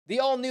The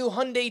all-new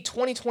Hyundai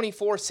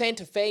 2024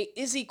 Santa Fe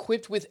is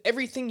equipped with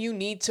everything you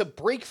need to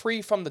break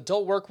free from the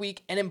dull work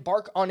week and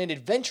embark on an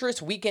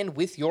adventurous weekend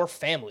with your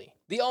family.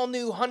 The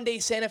all-new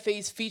Hyundai Santa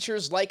Fe's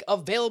features like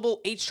available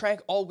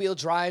H-Track all-wheel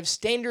drive,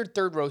 standard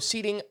third-row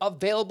seating,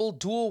 available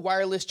dual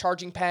wireless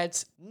charging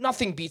pads.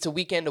 Nothing beats a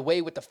weekend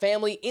away with the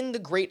family in the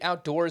great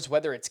outdoors,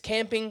 whether it's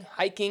camping,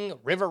 hiking,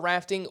 river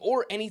rafting,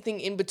 or anything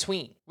in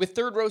between. With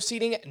third-row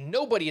seating,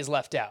 nobody is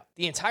left out.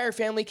 The entire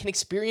family can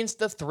experience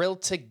the thrill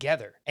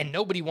together, and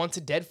nobody wants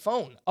a dead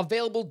phone.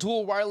 Available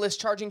dual wireless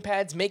charging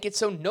pads make it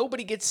so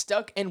nobody gets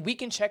stuck, and we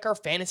can check our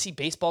fantasy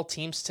baseball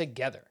teams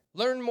together.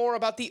 Learn more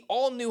about the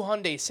all-new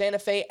Hyundai Santa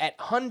Fe at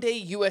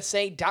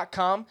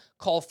HyundaiUSA.com.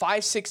 Call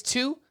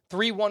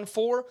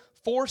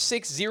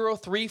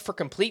 562-314-4603 for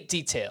complete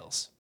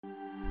details.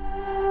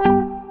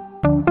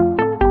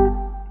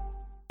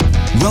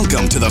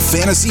 Welcome to the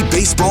Fantasy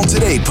Baseball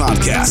Today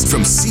podcast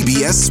from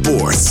CBS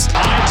Sports.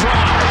 High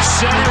drive,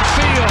 center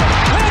field,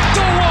 hit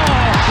the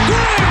wall,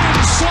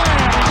 grand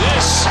slam.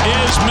 This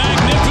is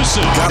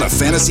magnificent. Got a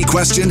fantasy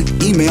question?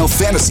 Email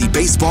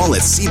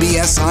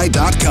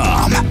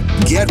fantasybaseball@cbsi.com.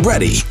 Get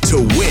ready to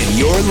win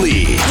your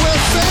league. Where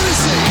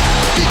fantasy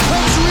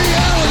becomes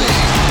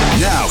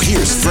reality. Now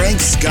here's Frank,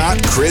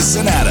 Scott, Chris,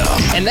 and Adam.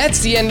 And that's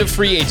the end of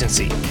free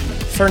agency.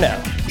 For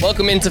now.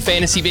 Welcome into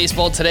Fantasy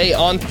Baseball Today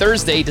on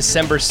Thursday,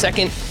 December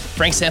 2nd.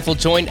 Frank Stanfield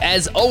joined,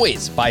 as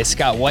always, by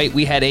Scott White.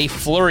 We had a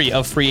flurry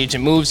of free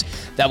agent moves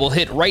that will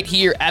hit right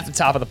here at the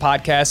top of the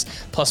podcast.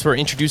 Plus, we're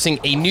introducing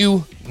a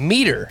new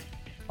meter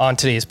on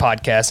today's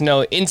podcast.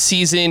 No, in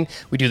season,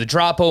 we do the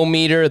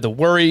drop-o-meter, the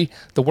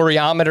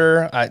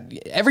worryometer.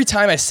 Every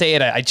time I say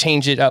it, I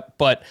change it up,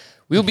 but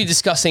we will be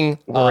discussing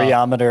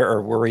worryometer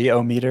or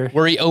worryometer.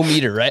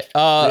 Worryometer, right?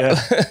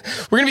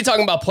 We're going to be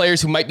talking about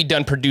players who might be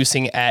done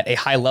producing at a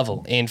high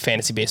level in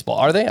fantasy baseball.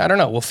 Are they? I don't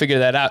know. We'll figure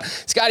that out.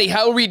 Scotty,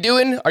 how are we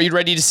doing? Are you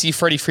ready to see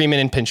Freddie Freeman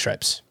in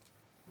pinstripes?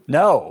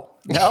 No,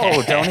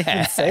 don't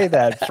even say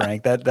that,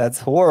 Frank. That's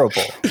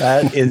horrible.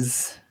 That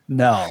is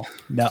no.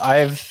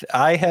 I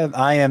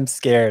am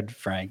scared,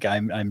 Frank.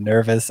 I'm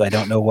nervous. I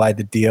don't know why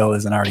the deal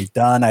isn't already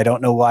done. I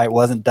don't know why it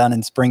wasn't done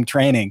in spring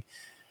training.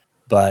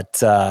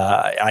 But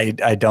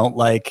I don't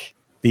like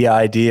the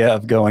idea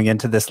of going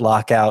into this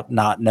lockout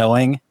not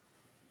knowing.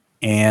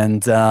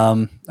 And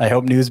I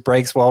hope news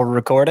breaks while we're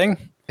recording,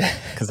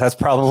 because that's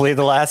probably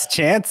the last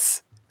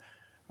chance.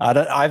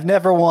 I've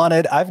never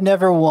wanted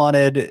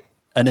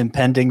an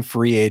impending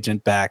free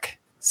agent back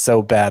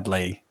so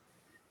badly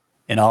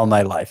in all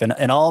my life, and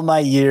in all my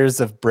years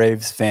of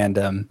Braves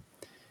fandom.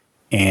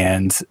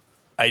 And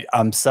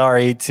I'm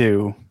sorry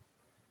to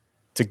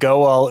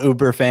go all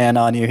Uber fan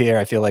on you here.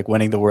 I feel like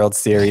winning the World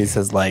Series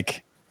has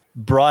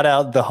brought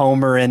out the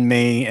homer in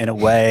me in a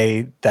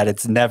way that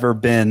it's never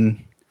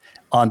been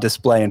on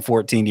display in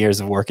 14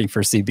 years of working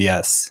for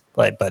CBS.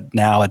 But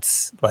now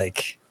it's I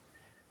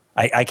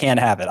can't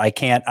have it. I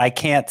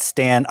can't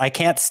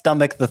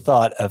stomach the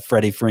thought of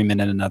Freddie Freeman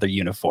in another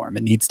uniform.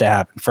 It needs to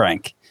happen,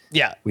 Frank.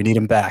 Yeah. We need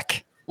him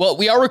back. Well,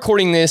 we are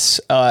recording this.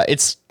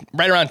 It's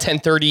right around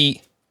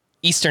 10:30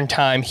 Eastern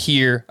time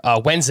here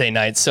Wednesday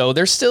night. So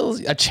there's still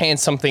a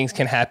chance some things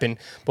can happen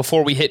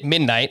before we hit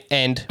midnight.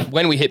 And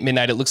when we hit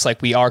midnight, it looks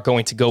like we are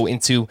going to go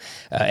into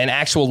an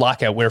actual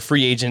lockout where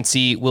free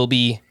agency will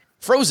be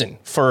frozen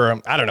for,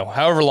 I don't know,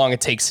 however long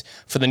it takes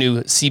for the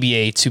new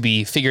CBA to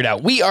be figured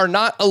out. We are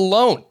not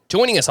alone.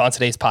 Joining us on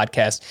today's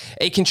podcast,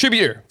 a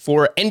contributor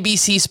for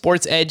NBC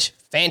Sports Edge,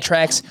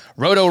 Fantrax,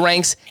 Roto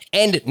Ranks,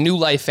 and New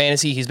Life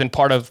Fantasy. He's been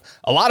part of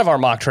a lot of our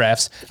mock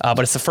drafts,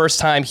 but it's the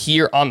first time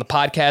here on the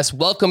podcast.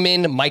 Welcome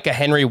in, Micah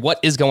Henry. What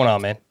is going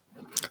on, man?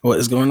 What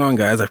is going on,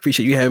 guys? I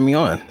appreciate you having me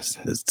on. I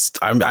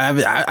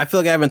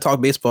feel like I haven't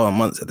talked baseball in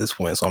months at this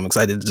point, so I'm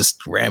excited to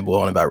just ramble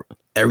on about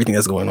everything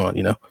that's going on,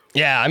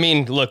 Yeah, I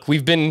mean, look,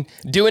 we've been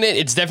doing it.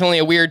 It's definitely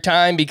a weird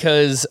time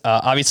because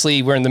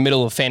obviously we're in the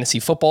middle of fantasy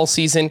football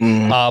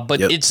season,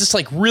 but It's just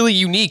really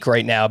unique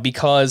right now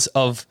because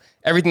of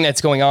everything that's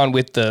going on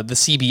with the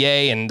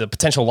CBA and the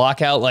potential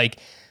lockout.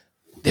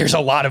 There's a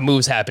lot of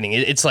moves happening.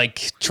 It's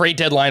like trade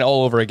deadline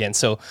all over again.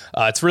 So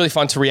it's really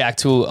fun to react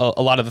to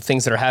a lot of the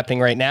things that are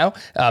happening right now.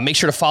 Make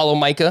sure to follow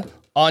Micah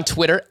on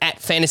Twitter at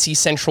Fantasy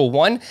Central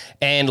 1,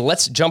 and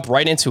let's jump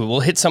right into it.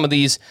 We'll hit some of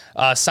these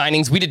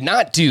signings. We did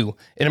not do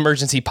an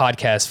emergency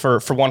podcast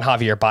for one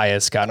Javier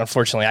Baez, Scott.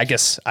 Unfortunately,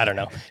 I don't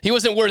know. He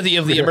wasn't worthy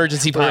of the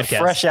emergency podcast.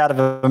 Fresh out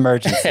of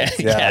emergency.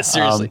 Yeah,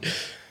 seriously.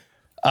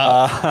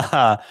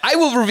 I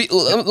will reveal.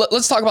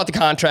 Let's talk about the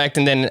contract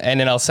and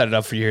then I'll set it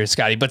up for you here,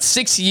 Scotty. But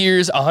 6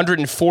 years,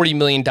 $140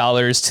 million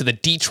to the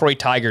Detroit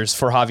Tigers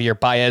for Javier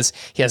Baez.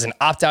 He has an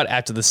opt-out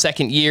after the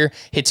second year,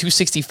 hit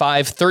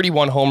 .265,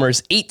 31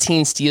 homers,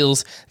 18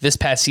 steals this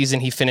past season.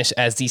 He finished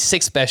as the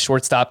sixth best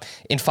shortstop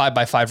in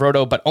 5x5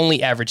 Roto, but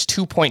only averaged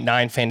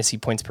 2.9 fantasy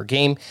points per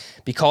game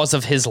because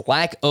of his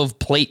lack of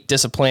plate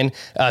discipline.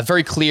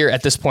 Very clear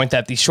at this point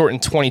that the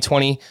shortened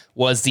 2020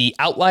 was the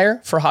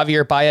outlier for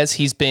Javier Baez.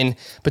 He's been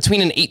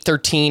between an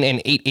 .813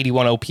 and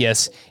 .881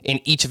 OPS in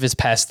each of his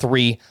past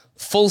three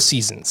full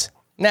seasons.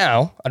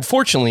 Now,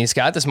 unfortunately,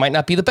 Scott, this might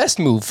not be the best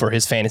move for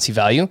his fantasy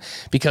value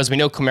because we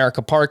know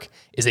Comerica Park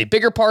is a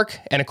bigger park,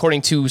 and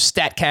according to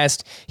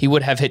StatCast, he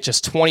would have hit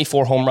just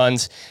 24 home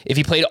runs if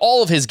he played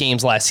all of his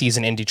games last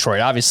season in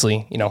Detroit.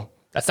 Obviously,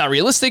 that's not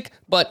realistic,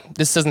 but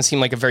this doesn't seem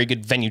like a very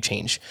good venue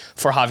change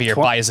for Javier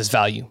Baez's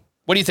value.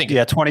 What do you think?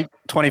 Yeah,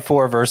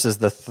 24 versus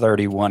the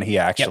 31 he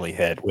actually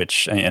hit,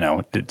 which,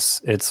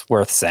 it's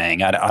worth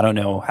saying. I don't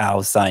know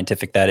how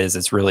scientific that is.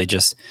 It's really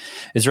just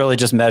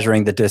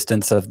measuring the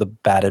distance of the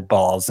batted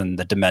balls and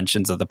the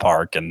dimensions of the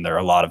park, and there are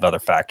a lot of other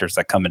factors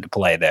that come into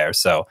play there.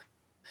 So,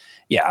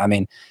 yeah, I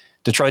mean,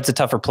 Detroit's a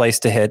tougher place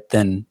to hit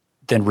than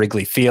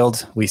Wrigley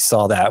Field. We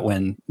saw that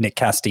when Nick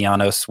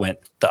Castellanos went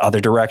the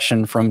other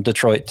direction from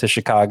Detroit to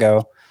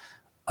Chicago.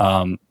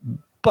 But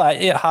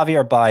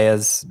Javier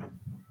Baez,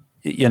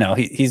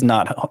 he's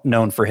not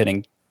known for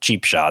hitting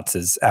cheap shots.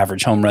 His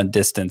average home run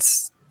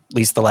distance, at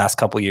least the last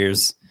couple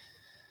years,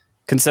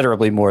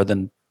 considerably more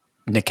than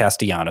Nick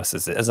Castellanos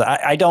is.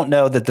 I don't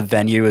know that the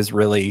venue is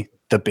really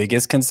the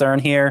biggest concern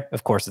here.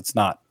 Of course, it's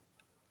not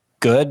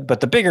good,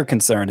 but the bigger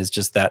concern is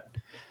just that,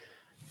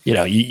 you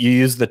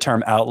use the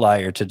term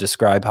outlier to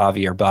describe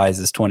Javier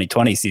Baez's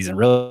 2020 season.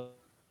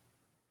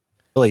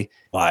 Really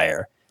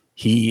outlier.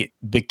 He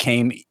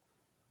became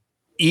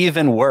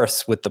even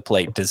worse with the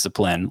plate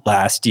discipline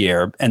last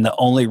year. And the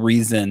only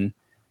reason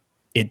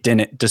it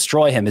didn't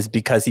destroy him is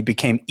because he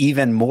became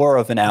even more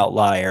of an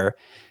outlier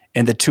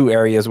in the two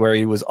areas where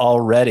he was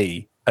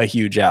already a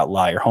huge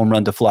outlier: home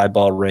run to fly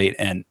ball rate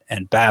and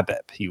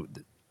BABIP. He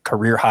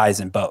career highs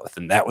in both.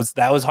 And that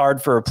was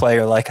hard for a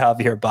player like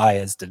Javier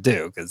Baez to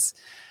do because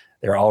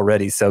they're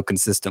already so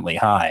consistently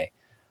high.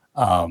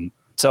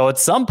 So at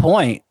some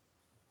point,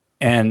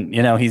 and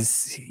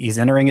he's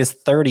entering his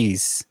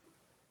 30s.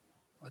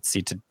 Let's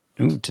see,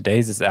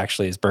 today's is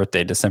actually his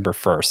birthday, December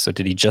 1st. So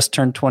did he just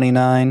turn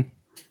 29?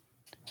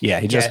 Yeah,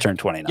 he just turned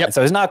 29. Yep.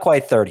 So he's not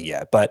quite 30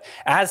 yet. But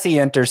as he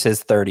enters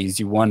his 30s,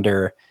 you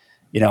wonder,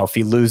 if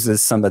he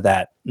loses some of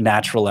that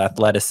natural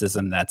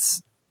athleticism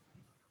that's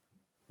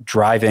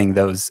driving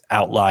those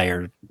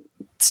outlier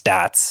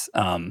stats,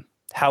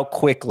 how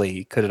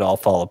quickly could it all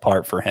fall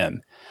apart for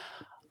him?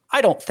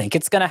 I don't think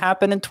it's going to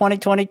happen in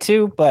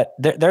 2022, but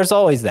there's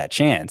always that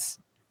chance.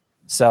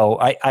 So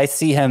I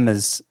see him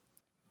as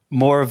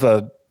more of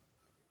a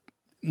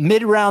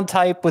mid-round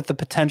type with the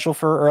potential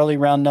for early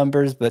round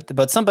numbers,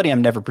 but somebody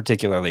I'm never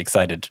particularly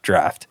excited to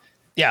draft.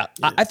 Yeah,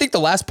 I think the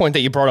last point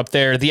that you brought up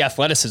there, the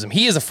athleticism,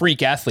 he is a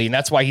freak athlete, and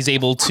that's why he's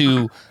able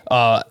to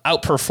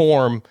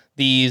outperform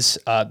this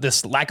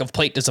lack of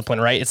plate discipline,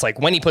 right? It's like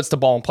when he puts the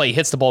ball in play, he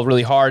hits the ball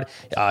really hard.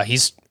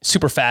 He's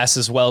super fast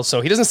as well.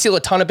 So he doesn't steal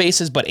a ton of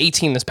bases, but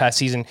 18 this past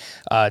season,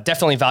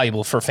 definitely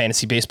valuable for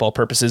fantasy baseball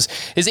purposes.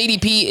 His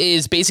ADP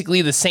is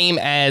basically the same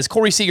as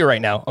Corey Seager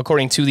right now,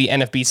 according to the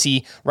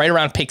NFBC, right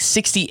around pick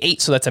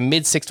 68. So that's a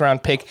mid 6th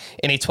round pick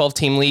in a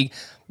 12-team league.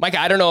 Mike,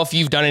 I don't know if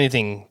you've done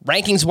anything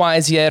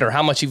rankings-wise yet or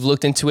how much you've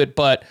looked into it,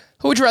 but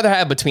who would you rather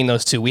have between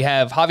those two? We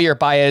have Javier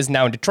Baez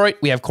now in Detroit.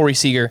 We have Corey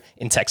Seager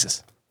in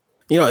Texas.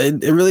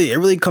 It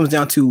really comes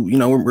down to,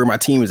 where my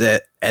team is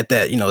at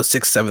that, 6th,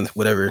 7th,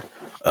 whatever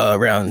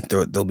round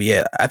they'll be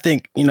at. I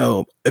think,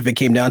 if it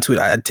came down to it,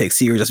 I'd take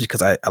Seager just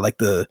because I like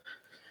the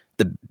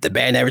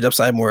batting average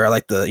upside more. I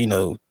like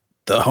the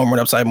home run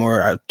upside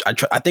more.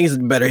 I think he's a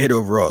better hitter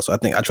overall, so I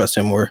think I trust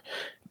him more.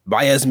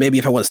 Baez, maybe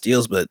if I want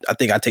steals, but I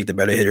think I'd take the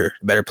better hitter,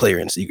 better player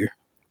in Seager.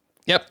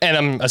 Yep, and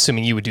I'm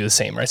assuming you would do the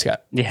same, right,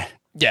 Scott? Yeah.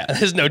 Yeah,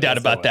 there's no doubt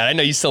about that. I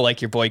know you still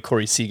like your boy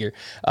Corey Seager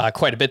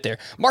quite a bit there.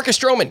 Marcus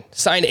Stroman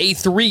signed a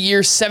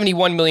 3-year,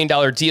 $71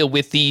 million deal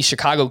with the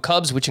Chicago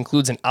Cubs, which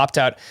includes an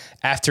opt-out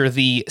after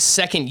the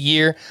second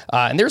year.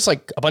 And there's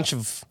like a bunch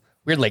of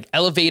weird like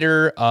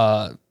elevator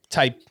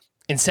type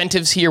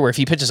incentives here where if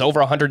he pitches over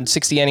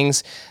 160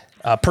 innings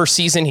per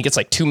season, he gets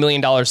like $2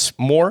 million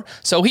more.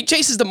 So he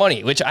chases the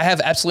money, which I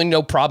have absolutely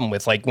no problem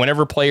with. Like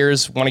whenever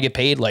players want to get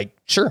paid, like,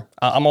 sure,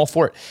 I'm all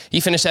for it. He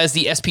finished as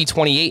the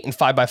SP28 in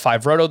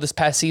 5x5 Roto this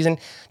past season,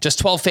 just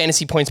 12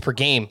 fantasy points per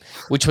game,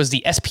 which was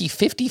the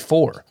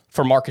SP54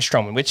 for Marcus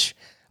Stroman, which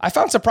I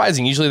found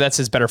surprising. Usually that's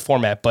his better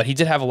format, but he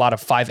did have a lot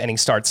of 5-inning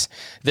starts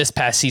this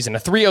past season. A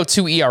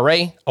 3.02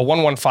 ERA, a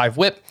 1.15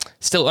 whip,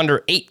 still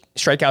under 8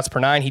 strikeouts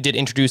per 9. He did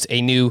introduce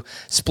a new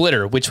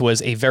splitter, which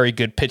was a very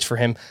good pitch for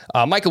him.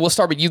 Michael, we'll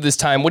start with you this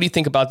time. What do you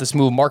think about this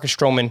move, Marcus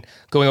Stroman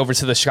going over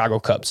to the Chicago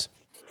Cubs?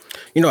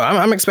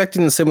 I'm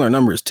expecting similar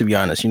numbers, to be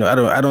honest.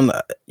 I don't.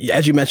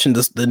 As you mentioned,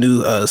 the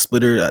new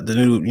splitter, the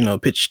new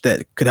pitch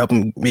that could help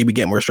him maybe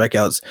get more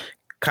strikeouts.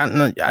 I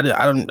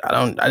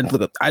didn't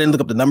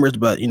look up the numbers,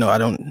 but I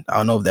don't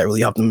know if that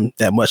really helped him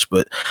that much.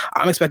 But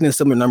I'm expecting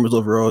similar numbers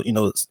overall.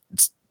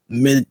 It's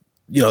mid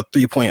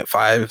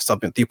 3.5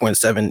 something,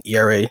 3.7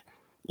 ERA.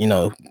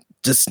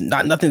 Just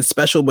nothing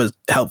special, but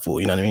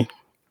helpful. You know what I mean?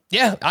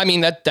 Yeah, I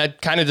mean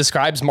that kind of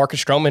describes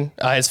Marcus Stroman,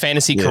 his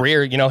fantasy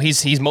career.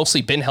 He's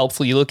mostly been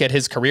helpful. You look at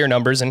his career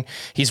numbers, and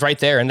he's right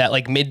there in that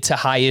like mid to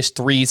highish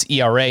 3s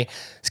ERA.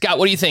 Scott,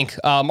 what do you think?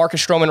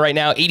 Marcus Stroman right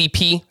now,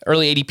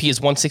 early ADP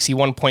is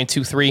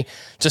 161.23,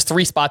 just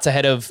 3 spots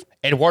ahead of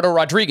Eduardo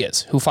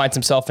Rodriguez, who finds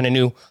himself in a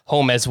new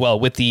home as well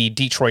with the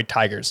Detroit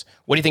Tigers.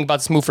 What do you think about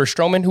this move for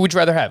Stroman? Who would you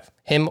rather have,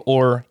 him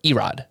or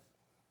Erod?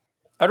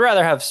 I'd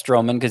rather have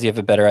Stroman because you have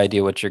a better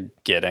idea what you're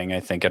getting. I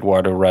think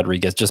Eduardo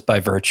Rodriguez, just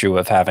by virtue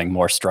of having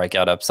more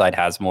strikeout upside,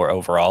 has more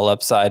overall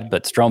upside.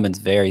 But Stroman's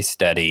very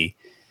steady.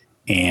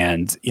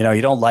 And,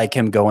 you don't like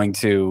him going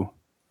to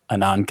a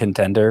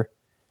non-contender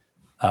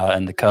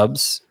in the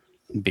Cubs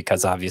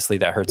because obviously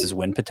that hurts his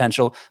win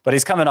potential. But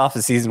he's coming off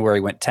a season where he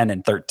went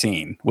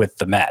 10-13 with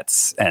the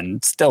Mets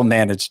and still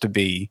managed to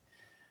be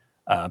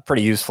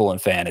pretty useful in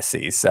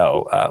fantasy.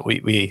 So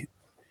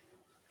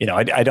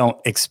I don't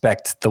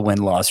expect the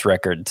win-loss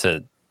record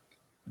to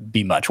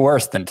be much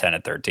worse than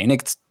 10-13. It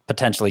could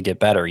potentially get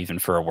better even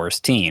for a worse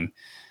team.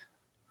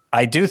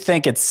 I do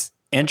think it's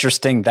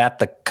interesting that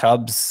the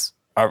Cubs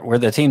were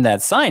the team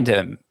that signed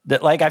him.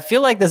 That I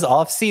feel like this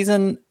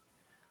offseason,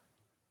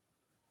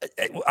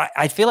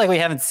 I feel like we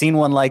haven't seen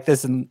one like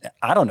this in,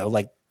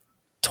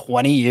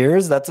 20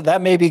 years.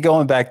 That may be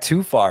going back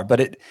too far,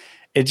 but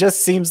it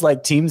just seems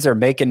like teams are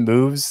making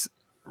moves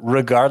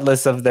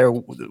regardless of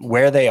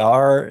where they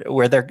are,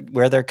 where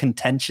their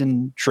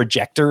contention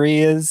trajectory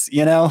is,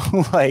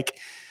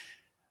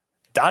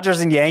 Dodgers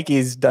and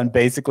Yankees done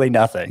basically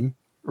nothing,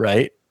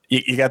 right?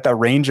 You got the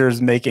Rangers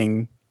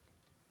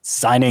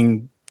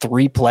signing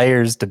 3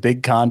 players to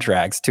big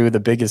contracts, 2 of the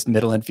biggest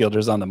middle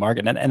infielders on the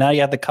market. And now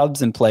you have the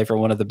Cubs in play for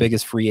one of the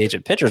biggest free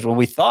agent pitchers when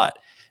we thought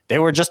they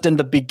were just in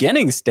the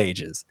beginning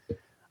stages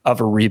of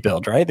a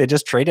rebuild, right? They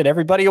just traded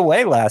everybody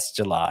away last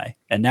July.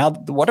 And now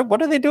what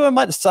are they doing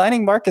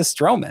signing Marcus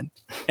Stroman?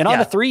 And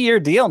on a 3-year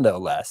deal, no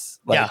less.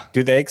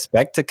 Do they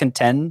expect to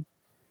contend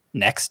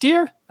next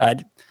year?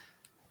 That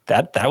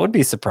would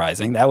be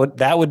surprising.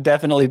 That would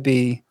definitely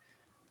be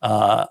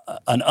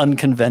an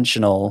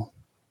unconventional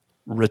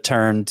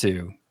return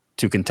to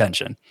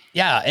contention.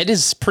 Yeah, it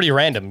is pretty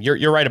random.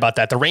 You're right about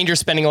that. The Rangers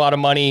spending a lot of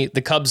money.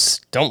 The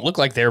Cubs don't look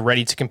like they're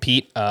ready to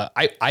compete.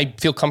 I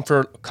feel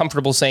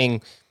comfortable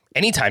saying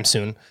anytime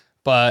soon.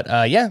 But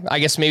I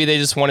guess maybe they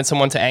just wanted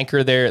someone to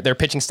anchor their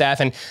pitching staff.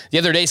 And the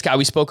other day, Scott,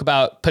 we spoke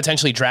about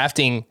potentially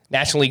drafting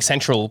National League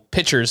Central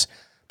pitchers,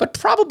 but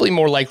probably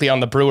more likely on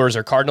the Brewers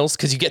or Cardinals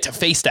because you get to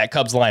face that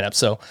Cubs lineup.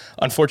 So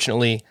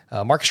unfortunately,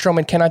 Marcus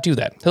Stroman cannot do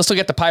that. He'll still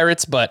get the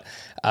Pirates, but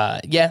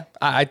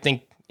I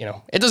think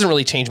it doesn't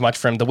really change much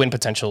from the win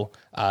potential.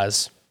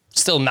 Is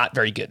still not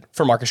very good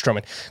for Marcus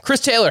Stroman. Chris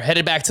Taylor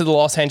headed back to the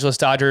Los Angeles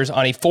Dodgers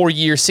on a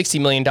 4-year,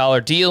 $60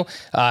 million deal.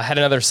 Had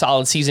another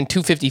solid season,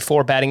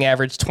 .254 batting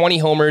average, 20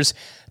 homers,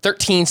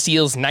 13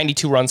 steals,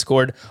 92 runs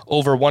scored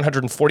over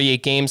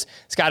 148 games.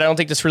 Scott, I don't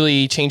think this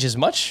really changes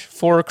much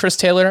for Chris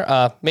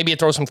Taylor. Maybe it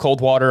throws some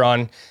cold water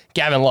on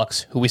Gavin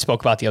Lux, who we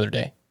spoke about the other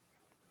day.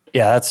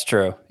 Yeah, that's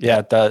true.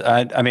 Yeah,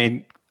 I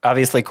mean,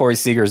 obviously Corey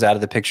Seager's out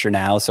of the picture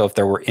now, so if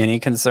there were any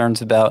concerns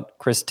about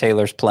Chris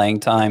Taylor's playing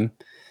time,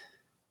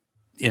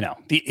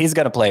 he's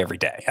got to play every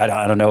day.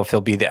 I don't know if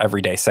he'll be the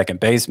everyday second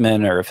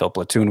baseman or if he'll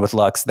platoon with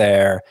Lux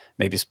there,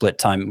 maybe split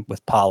time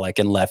with Pollock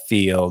in left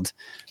field.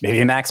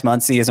 Maybe Max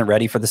Muncy isn't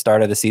ready for the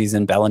start of the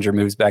season. Bellinger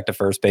moves back to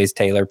first base.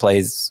 Taylor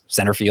plays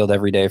center field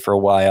every day for a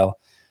while.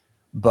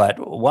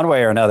 But one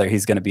way or another,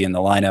 he's going to be in the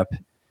lineup.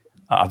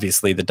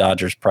 Obviously, the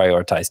Dodgers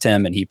prioritized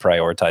him, and he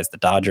prioritized the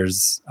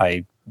Dodgers.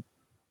 I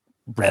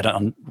read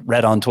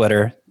on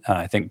Twitter.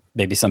 I think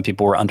maybe some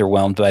people were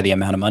underwhelmed by the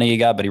amount of money he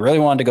got, but he really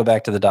wanted to go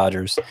back to the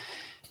Dodgers.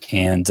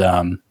 And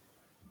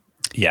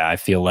I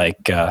feel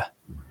like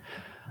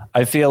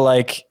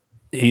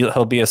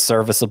he'll be a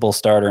serviceable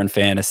starter in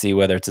fantasy,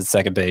 whether it's at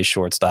second base,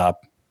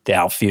 shortstop, the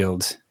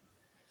outfield,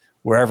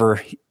 wherever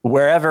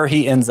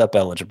he ends up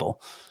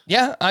eligible.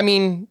 Yeah, I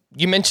mean,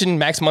 you mentioned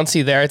Max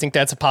Muncy there. I think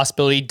that's a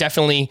possibility.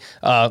 Definitely,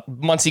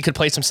 Muncy could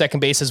play some second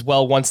base as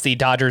well once the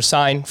Dodgers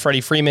sign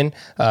Freddie Freeman.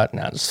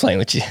 Just playing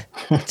with you.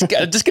 Just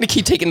going to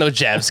keep taking those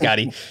jabs,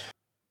 Scotty.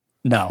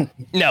 No.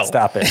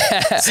 Stop it.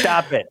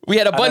 Stop it.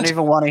 I don't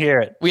even want to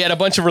hear it. We had a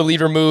bunch of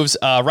reliever moves.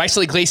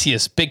 Raisel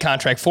Iglesias, big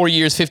contract, 4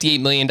 years,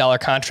 $58 million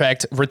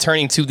contract,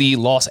 returning to the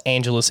Los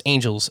Angeles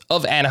Angels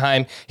of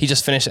Anaheim. He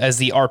just finished as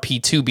the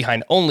RP2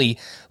 behind only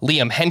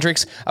Liam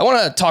Hendricks. I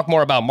want to talk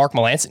more about Mark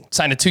Melancon.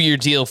 Signed a 2-year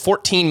deal,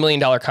 $14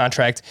 million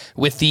contract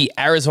with the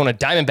Arizona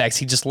Diamondbacks.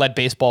 He just led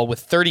baseball with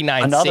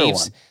 39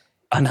 saves.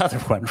 Another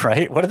one,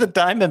 right? What are the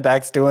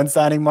Diamondbacks doing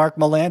signing Mark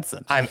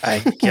Melancon? I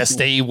guess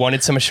they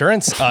wanted some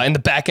assurance in the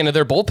back end of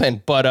their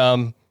bullpen,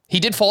 but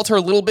he did falter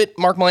a little bit.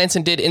 Mark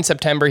Melancon did in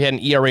September. He had an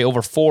ERA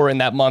over 4 in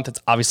that month.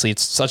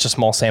 It's such a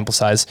small sample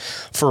size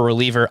for a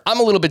reliever. I'm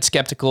a little bit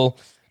skeptical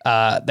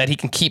that he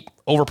can keep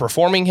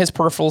overperforming his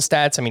peripheral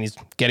stats. I mean, he's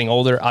getting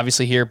older,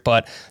 obviously, here,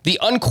 but the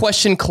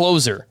unquestioned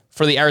closer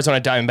for the Arizona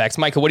Diamondbacks.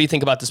 Micah, what do you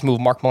think about this move,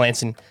 Mark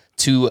Melancon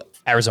to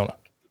Arizona?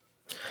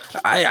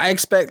 I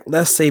expect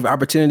less save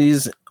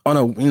opportunities on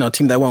a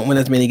team that won't win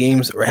as many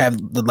games or have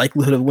the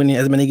likelihood of winning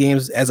as many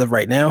games as of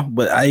right now.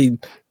 But I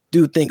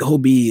do think he'll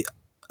be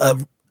I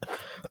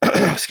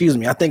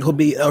think he'll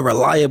be a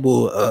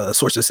reliable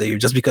source of save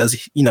just because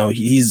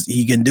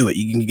he can do it.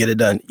 He can get it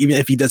done. Even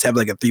if he does have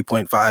like a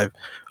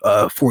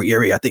 3.5 4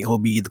 ERA, I think he'll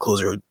be the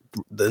closer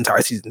the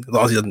entire season, as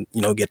long as he doesn't,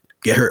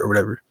 get hurt or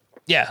whatever.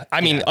 Yeah,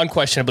 I mean,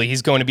 unquestionably,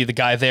 he's going to be the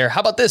guy there. How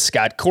about this,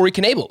 Scott? Corey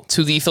Knebel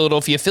to the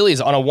Philadelphia Phillies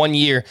on a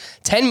 1-year,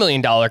 $10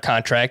 million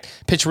contract.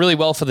 Pitched really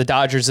well for the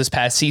Dodgers this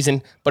past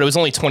season, but it was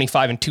only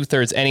 25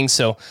 2/3 innings.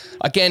 So,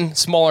 again,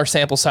 smaller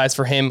sample size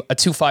for him. A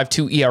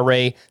 2.52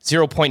 ERA,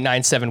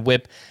 0.97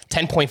 WHIP,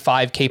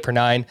 10.5 K per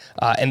nine.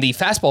 And the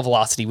fastball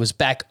velocity was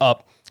back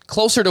up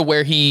closer to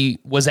where he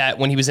was at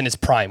when he was in his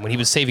prime, when he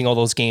was saving all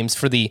those games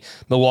for the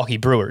Milwaukee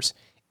Brewers.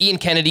 Ian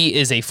Kennedy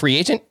is a free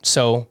agent,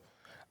 so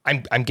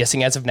I'm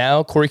guessing as of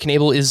now, Corey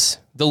Knebel is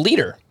the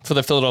leader for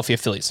the Philadelphia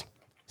Phillies.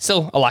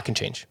 Still, a lot can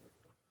change.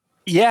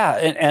 Yeah,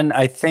 and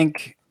I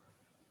think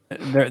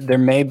there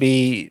may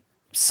be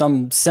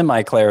some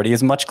semi-clarity,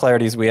 as much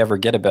clarity as we ever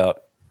get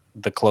about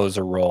the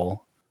closer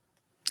role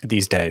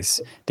these days.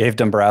 Dave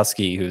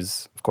Dombrowski,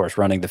 who's, of course,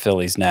 running the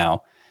Phillies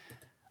now,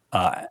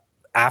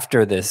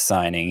 after this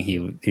signing,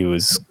 he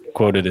was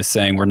quoted as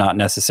saying, "We're not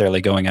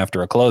necessarily going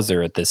after a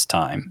closer at this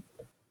time,"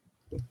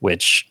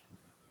 which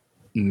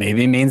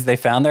maybe means they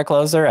found their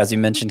closer. As you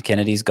mentioned,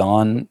 Kennedy's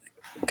gone.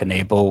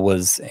 Knebel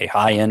was a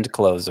high-end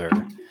closer.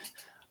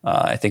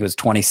 I think it was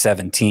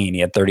 2017. He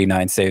had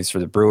 39 saves for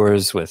the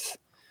Brewers with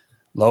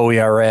low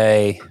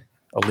ERA,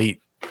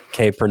 elite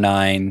K per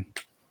nine,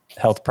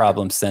 health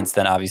problems since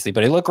then, obviously.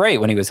 But he looked great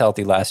when he was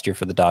healthy last year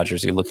for the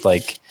Dodgers. He looked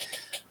like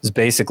he was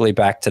basically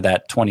back to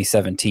that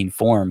 2017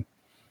 form.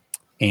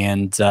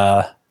 And,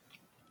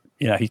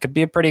 he could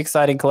be a pretty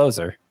exciting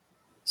closer.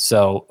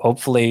 So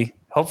hopefully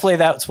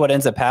that's what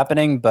ends up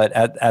happening. But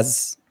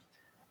as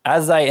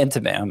I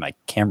intimate, my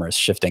camera's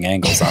shifting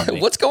angles on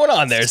me. What's going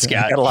on there,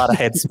 Scott? Got a lot of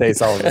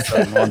headspace all of a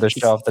sudden. I wanted to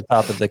show off the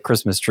top of the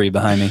Christmas tree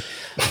behind me.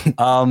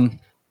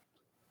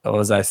 What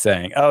was I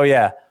saying? Oh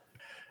yeah,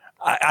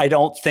 I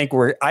don't think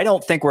we're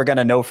going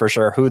to know for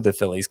sure who the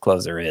Phillies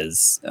closer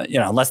is.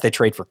 Unless they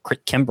trade for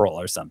Kimbrel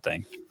or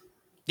something.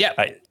 Yeah.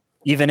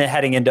 Even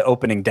heading into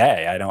opening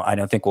day, I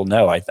don't think we'll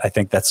know. I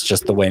think that's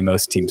just the way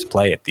most teams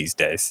play it these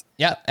days.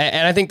 Yeah,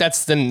 and I think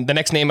that's the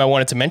next name I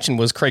wanted to mention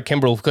was Craig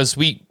Kimbrel, because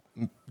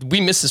we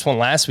missed this one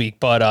last week,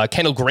 but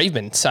Kendall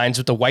Graveman signs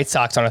with the White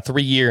Sox on a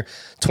 3-year,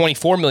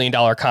 $24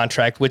 million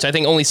contract, which I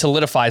think only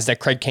solidifies that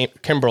Craig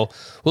Kimbrel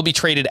will be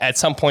traded at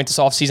some point this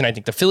offseason. I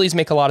think the Phillies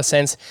make a lot of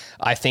sense.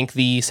 I think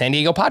the San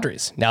Diego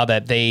Padres, now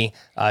that they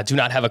do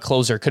not have a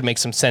closer, could make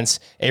some sense.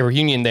 A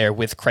reunion there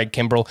with Craig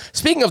Kimbrel.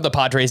 Speaking of the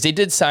Padres, they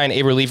did sign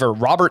a reliever,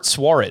 Robert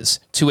Suarez,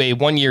 to a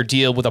 1-year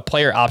deal with a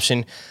player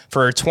option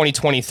for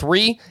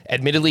 2023.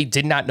 Admittedly,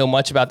 did not know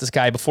much about this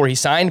guy before he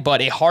signed,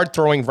 but a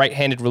hard-throwing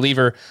right-handed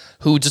reliever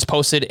who just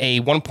posted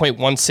a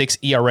 1.16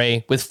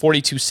 ERA with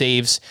 42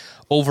 saves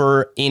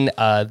over in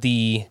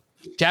the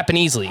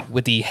Japanese League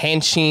with the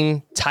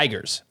Hanshin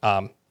Tigers.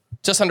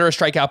 Just under a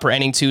strikeout per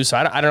inning, too, so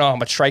I don't know how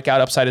much strikeout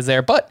upside is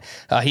there, but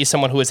he's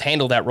someone who has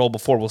handled that role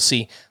before. We'll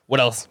see what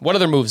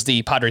other moves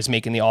the Padres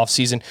make in the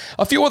offseason.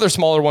 A few other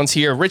smaller ones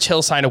here. Rich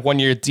Hill signed a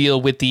 1-year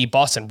deal with the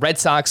Boston Red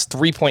Sox,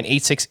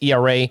 3.86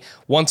 ERA,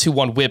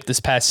 1.21 WHIP this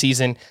past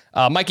season.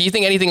 Mikey, you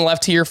think anything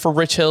left here for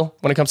Rich Hill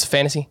when it comes to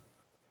fantasy?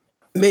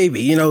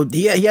 Maybe,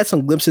 he had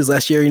some glimpses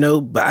last year,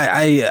 but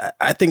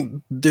I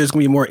think there's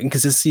gonna be more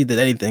inconsistency than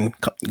anything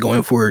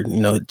going forward,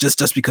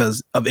 just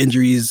because of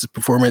injuries,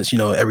 performance,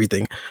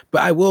 everything.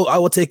 But I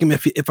will take him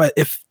if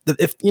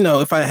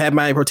I had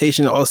my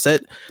rotation all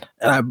set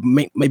and I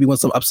maybe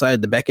want some upside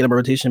at the back end of my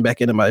rotation, back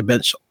end of my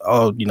bench,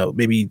 I'll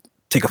maybe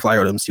take a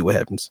flyer on him and see what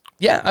happens.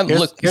 Yeah,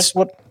 here's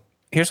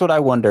what I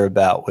wonder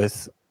about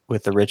with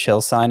the Rich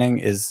Hill signing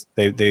is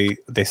they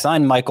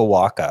signed Michael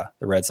Wacha,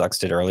 the Red Sox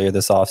did earlier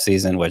this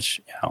offseason,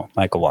 which,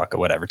 Michael Wacha,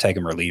 whatever, take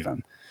him or leave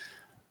him.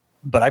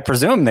 But I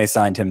presume they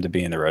signed him to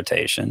be in the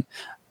rotation.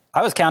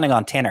 I was counting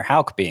on Tanner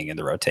Houck being in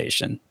the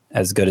rotation,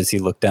 as good as he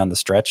looked down the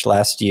stretch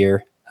last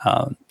year.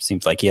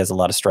 Seems like he has a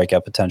lot of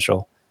strikeout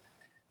potential.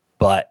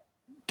 But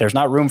there's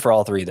not room for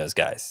all three of those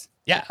guys.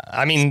 Yeah,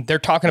 I mean, they're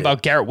talking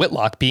about Garrett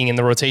Whitlock being in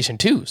the rotation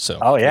too.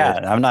 So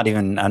I'm not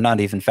even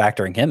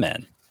factoring him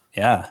in.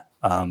 Yeah.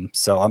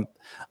 So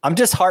I'm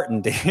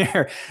disheartened to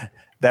hear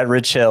that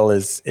Rich Hill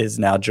is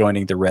now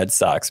joining the Red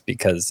Sox,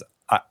 because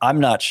I'm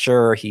not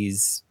sure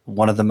he's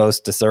one of the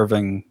most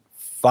deserving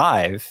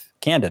 5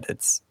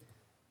 candidates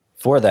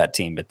for that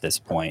team at this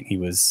point.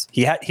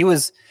 He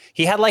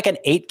had like an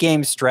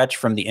 8-game stretch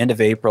from the end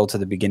of April to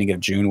the beginning of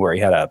June where he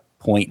had a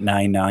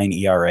 .99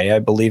 ERA, I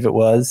believe it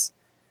was.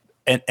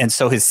 And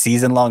so his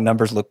season-long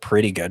numbers look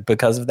pretty good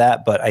because of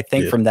that. But I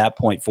think from that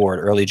point forward,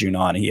 early June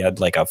on, he had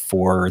like a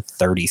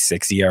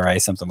 4.36 ERA,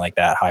 something like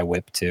that, high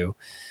whip too.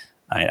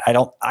 I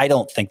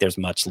don't think there's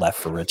much left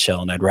for Rich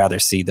Hill, and I'd rather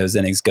see those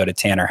innings go to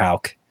Tanner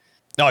Houck.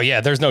 Oh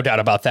yeah, there's no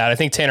doubt about that. I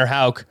think Tanner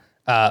Houck,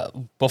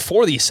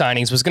 before these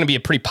signings, was going to be a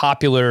pretty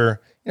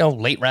popular,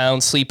 late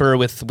round sleeper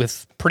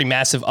with pretty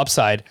massive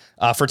upside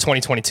for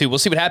 2022. We'll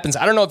see what happens.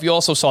 I don't know if you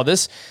also saw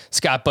this,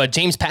 Scott, but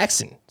James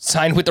Paxton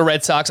signed with the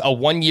Red Sox, a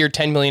 1-year,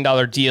 $10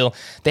 million deal.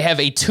 They have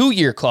a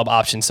 2-year club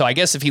option. So I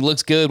guess if he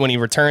looks good when he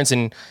returns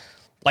in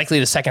likely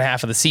the second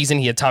half of the season.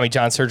 He had Tommy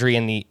John surgery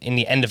in the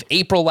end of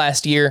April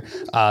last year.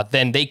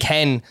 Then they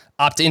can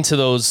opt into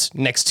those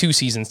next 2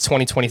 seasons,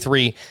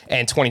 2023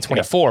 and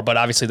 2024. Yeah. But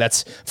obviously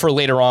that's for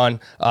later on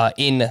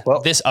in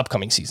this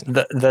upcoming season.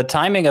 The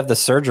timing of the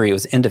surgery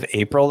was end of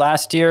April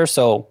last year.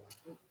 So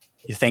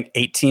you think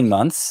 18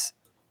 months?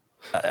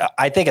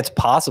 I think it's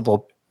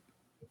possible,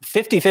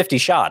 50-50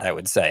 shot, I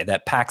would say,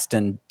 that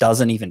Paxton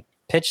doesn't even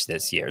pitch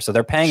this year. So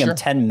they're paying him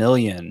 $10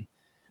 million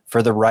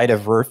for the right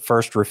of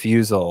first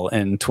refusal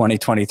in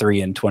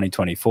 2023 and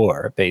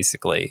 2024,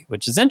 basically,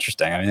 which is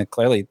interesting. I mean,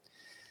 clearly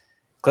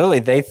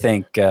they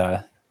think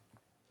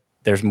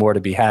there's more to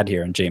be had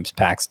here in James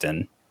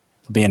Paxton.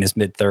 He'll be in his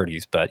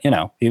mid-30s, but,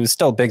 he was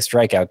still a big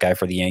strikeout guy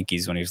for the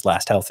Yankees when he was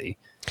last healthy.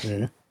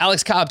 Mm-hmm.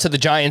 Alex Cobb to the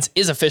Giants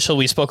is official.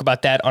 We spoke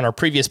about that on our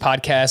previous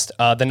podcast.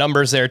 The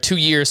numbers there, 2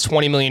 years,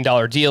 $20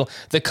 million deal.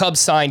 The Cubs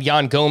signed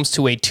Yan Gomes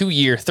to a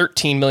 2-year,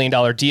 $13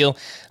 million deal.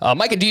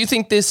 Micah, do you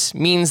think this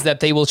means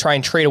that they will try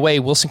and trade away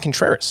Wilson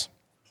Contreras?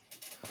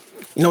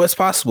 It's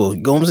possible.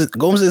 Gomes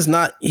is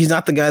not, he's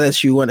not the guy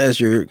that you want as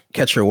your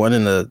catcher one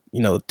in the,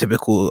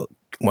 typical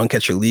one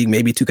catcher league,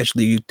 maybe 2 catcher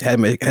league. You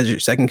have as your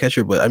second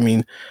catcher, but I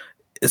mean,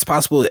 it's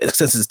possible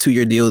since it's a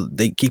 2-year deal,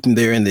 they keep him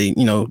there and they,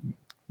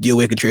 deal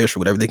with Contreras for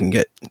whatever they can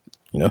get.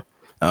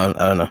 I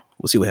don't know.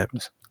 We'll see what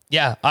happens.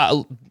 Yeah.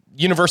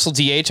 Universal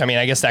DH. I mean,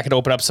 I guess that could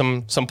open up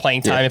some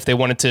playing time if they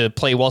wanted to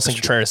play Wilson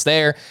Contreras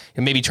there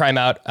and maybe try him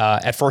out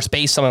at first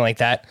base, something like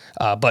that.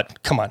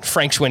 But come on,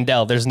 Frank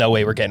Schwindel. There's no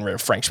way we're getting rid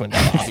of Frank Schwindel,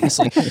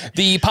 obviously.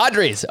 The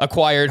Padres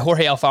acquired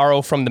Jorge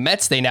Alfaro from the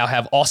Mets. They now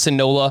have Austin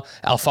Nola,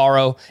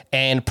 Alfaro,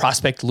 and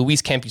prospect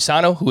Luis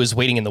Campusano, who is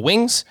waiting in the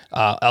wings.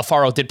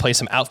 Alfaro did play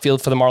some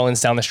outfield for the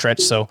Marlins down the stretch,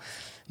 so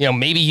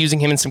maybe using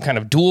him in some kind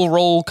of dual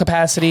role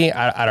capacity.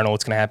 I don't know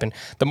what's going to happen.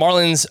 The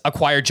Marlins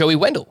acquired Joey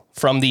Wendell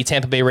from the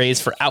Tampa Bay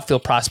Rays for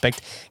outfield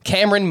prospect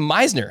Cameron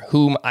Meisner,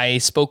 whom I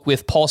spoke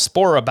with Paul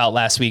Sporer about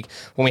last week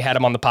when we had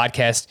him on the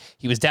podcast.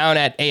 He was down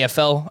at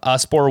AFL,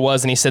 Sporer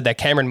was, and he said that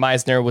Cameron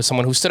Meisner was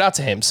someone who stood out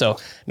to him. So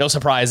no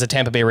surprise the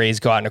Tampa Bay Rays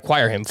go out and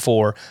acquire him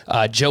for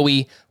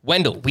Joey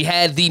Wendell. We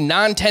had the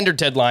non-tender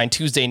deadline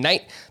Tuesday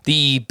night.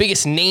 The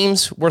biggest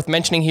names worth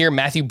mentioning here,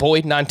 Matthew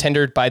Boyd,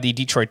 non-tendered by the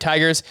Detroit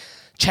Tigers.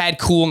 Chad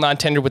Kuhl,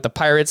 non-tendered with the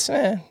Pirates.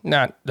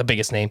 Not the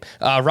biggest name.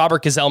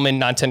 Robert Gsellman,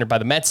 non-tendered by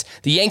the Mets.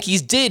 The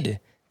Yankees did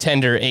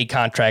tender a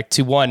contract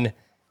to one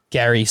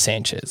Gary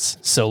Sanchez.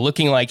 So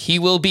looking like he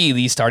will be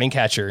the starting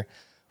catcher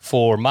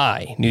for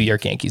my New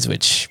York Yankees,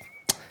 which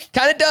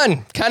kind of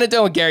done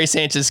with Gary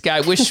Sanchez.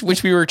 Scott,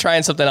 wish we were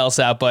trying something else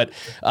out, but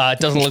it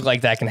doesn't look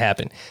like that can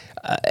happen.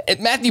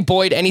 Matthew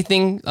Boyd,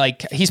 anything,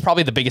 like he's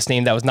probably the biggest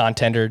name that was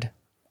non-tendered.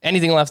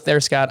 Anything left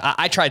there, Scott?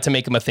 I tried to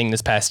make him a thing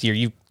this past year.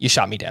 You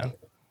shot me down.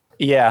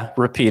 Yeah,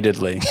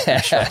 repeatedly.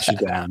 I shut you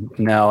down.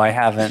 No, I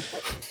haven't.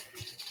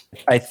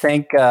 I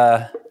think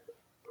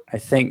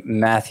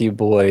Matthew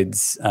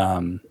Boyd's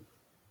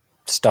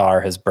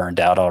star has burned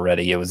out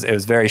already. It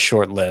was very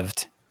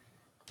short-lived.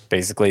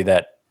 Basically,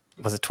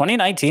 was it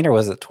 2019 or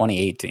was it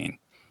 2018?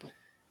 It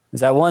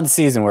was that one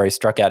season where he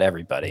struck out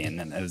everybody, and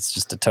then it was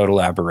just a total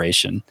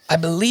aberration. I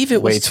believe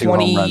it was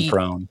home run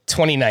prone.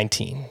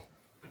 2019.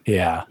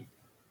 Yeah,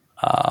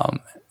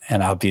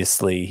 and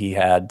obviously he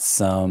had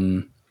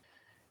some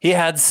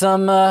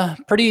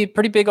pretty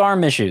big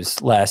arm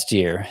issues last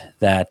year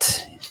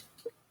that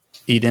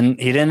he didn't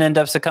end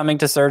up succumbing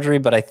to surgery,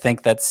 but I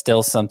think that's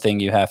still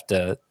something you have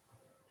to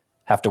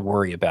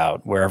worry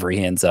about wherever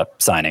he ends up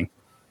signing.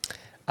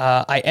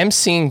 I am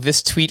seeing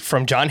this tweet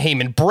from John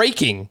Heyman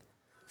breaking.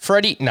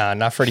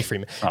 Not Freddie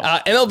Freeman.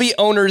 MLB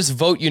owners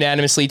vote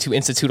unanimously to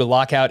institute a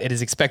lockout. It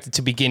is expected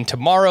to begin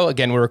tomorrow.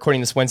 Again, we're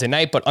recording this Wednesday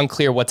night, but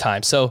unclear what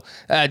time. So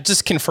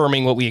just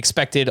confirming what we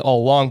expected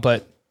all along,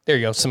 but there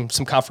you go. Some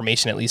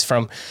confirmation, at least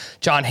from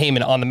John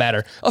Heyman on the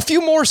matter. A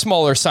few more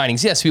smaller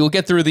signings. Yes, we will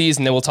get through these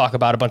and then we'll talk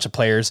about a bunch of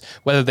players,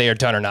 whether they are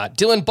done or not.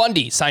 Dylan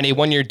Bundy signed a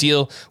 1-year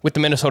deal with the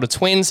Minnesota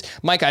Twins.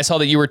 Mike, I saw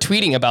that you were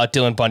tweeting about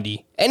Dylan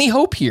Bundy. Any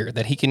hope here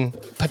that he can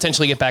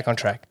potentially get back on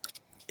track?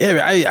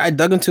 Yeah, I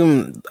dug into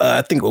him,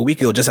 I think a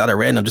week ago, just out of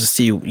random, just to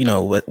see,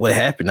 what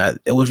happened.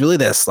 It was really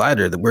that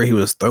slider where he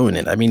was throwing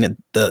it. I mean,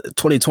 the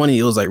 2020,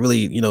 it was like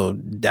really,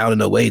 down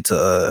and away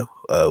to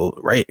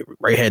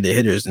right-handed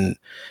hitters. And,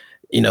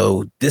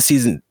 this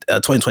season,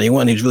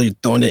 2021, he's really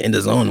throwing it in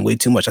the zone way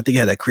too much. I think he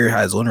had that career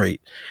high zone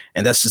rate,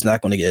 and that's just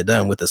not going to get it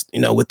done with this,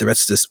 with the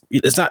rest of this.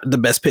 It's not the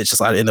best pitch, the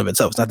slider in of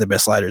itself. It's not the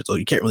best slider, so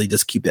you can't really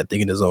just keep that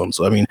thing in the zone.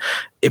 So, I mean,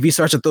 if he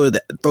starts to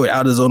throw it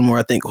out of the zone more,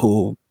 I think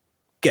he'll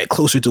get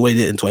closer to what he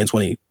did in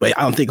 2020. But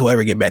I don't think he'll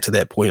ever get back to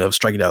that point of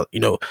striking out,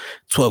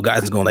 12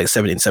 guys and going like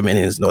 7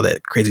 innings and all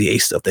that crazy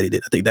ace stuff that he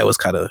did. I think that was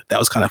kind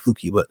of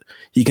fluky, but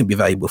he can be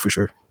valuable for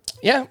sure.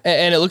 Yeah,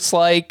 and it looks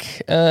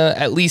like,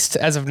 at least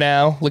as of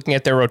now, looking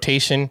at their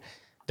rotation,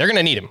 they're going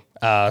to need him.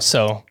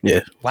 Yeah.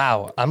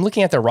 Wow, I'm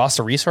looking at their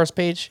roster resource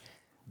page.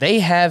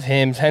 They have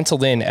him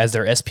penciled in as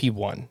their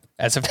SP1.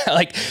 As of now,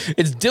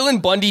 it's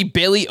Dylan Bundy,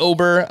 Bailey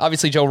Ober.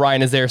 Obviously, Joe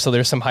Ryan is there, so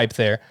there's some hype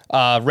there.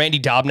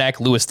 Randy Dobnak,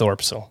 Lewis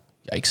Thorpe. So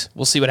Yikes.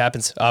 We'll see what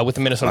happens with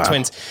the Minnesota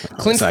Twins.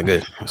 That's not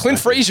good. Clint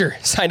Frazier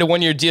signed a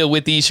 1-year deal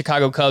with the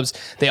Chicago Cubs.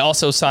 They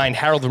also signed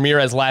Harold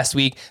Ramirez last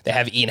week. They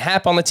have Ian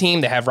Happ on the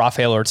team. They have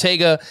Rafael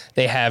Ortega.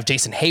 They have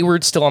Jason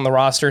Hayward still on the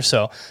roster.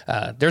 So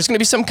there's going to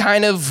be some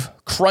kind of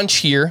crunch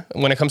here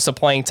when it comes to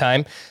playing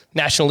time.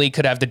 National League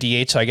could have the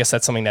DH, so I guess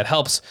that's something that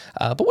helps.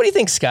 But what do you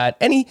think, Scott?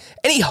 Any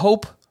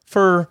hope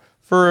for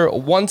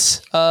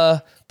once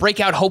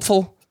breakout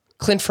hopeful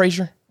Clint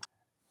Frazier?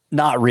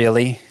 Not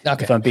really,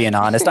 Okay. if I'm being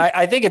honest.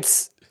 I think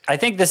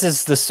this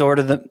is the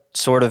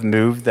sort of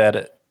move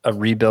that a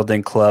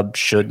rebuilding club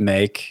should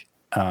make.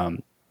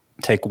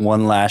 Take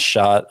one last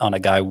shot on a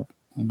guy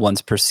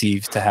once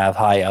perceived to have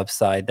high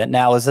upside that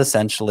now is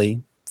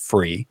essentially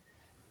free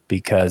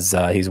because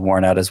he's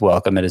worn out his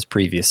welcome at his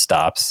previous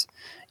stops.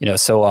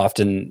 So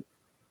often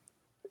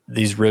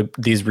these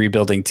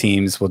rebuilding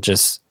teams will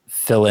just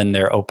fill in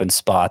their open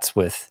spots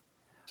with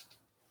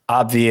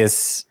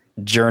obvious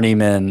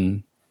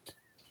journeyman,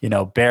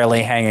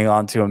 barely hanging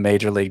on to a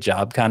major league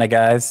job kind of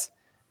guys.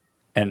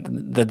 And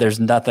there's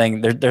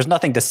nothing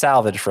to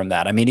salvage from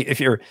that. I mean, if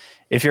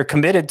you're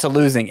committed to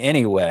losing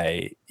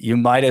anyway, you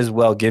might as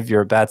well give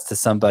your bats to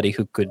somebody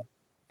who could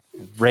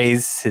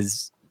raise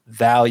his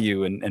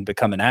value and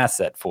become an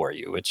asset for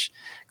you, which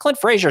Clint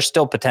Frazier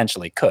still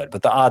potentially could,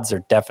 but the odds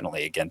are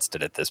definitely against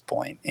it at this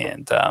point.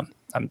 And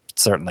I'm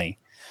certainly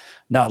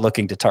not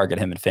looking to target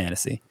him in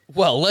fantasy.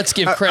 Well, let's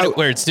give credit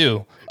where it's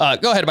due.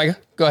 Go ahead, Micah.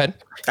 Go ahead.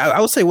 I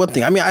would say one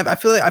thing. I mean, I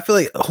feel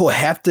like he'll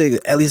have to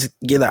at least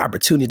get the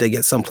opportunity to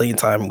get some playing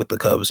time with the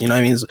Cubs. You know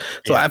what I mean? So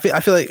yeah.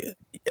 I feel like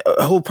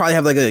he'll probably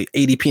have like a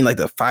ADP in like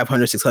the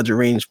 500, 600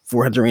 range,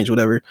 400 range,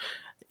 whatever.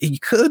 He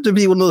could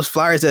be one of those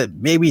flyers that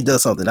maybe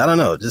does something. I don't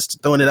know.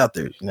 Just throwing it out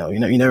there. You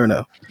never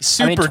know.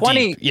 Super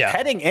deep. Yeah.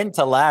 Heading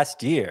into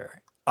last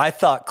year, I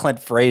thought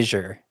Clint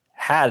Frazier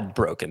had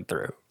broken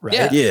through.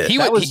 Right? Yeah. He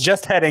was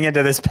just heading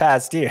into this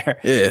past year.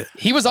 Yeah.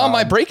 He was on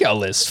my breakout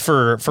list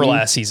for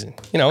last season.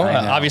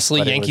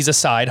 Obviously Yankees was,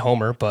 aside,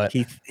 homer, but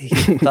he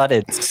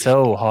thudded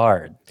so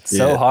hard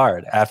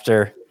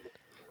after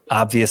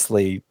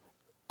obviously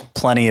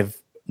plenty of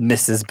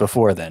misses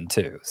before then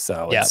too.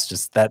 So it's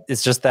just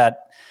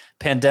that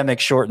pandemic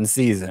shortened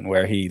season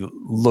where he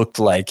looked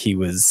like he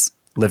was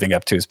living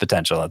up to his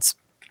potential. That's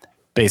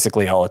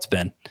basically all it's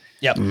been.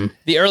 Yep. Mm-hmm.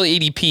 The early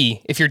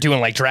ADP, if you're doing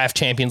like draft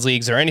Champions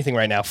Leagues or anything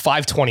right now,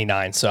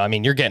 529. So, I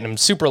mean, you're getting him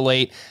super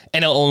late.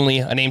 NL only,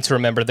 a name to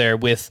remember there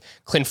with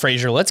Clint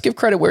Frazier. Let's give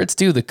credit where it's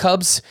due. The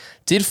Cubs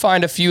did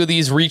find a few of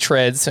these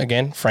retreads.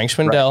 Again, Frank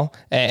Schwindel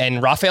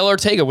and Rafael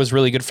Ortega was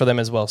really good for them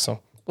as well. So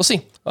we'll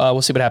see.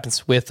 We'll see what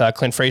happens with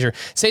Clint Frazier.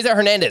 Cesar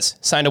Hernandez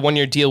signed a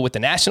 1-year deal with the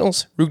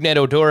Nationals. Rougned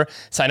Odor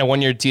signed a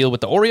 1-year deal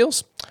with the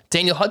Orioles.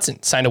 Daniel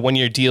Hudson signed a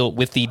 1-year deal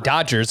with the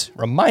Dodgers.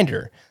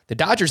 Reminder, the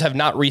Dodgers have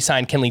not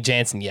re-signed Kenley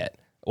Jansen yet,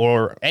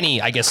 or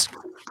any, I guess,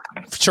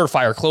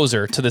 surefire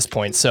closer to this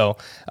point. So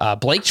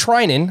Blake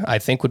Treinen, I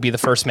think, would be the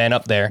first man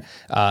up there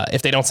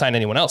if they don't sign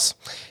anyone else.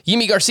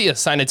 Yimi Garcia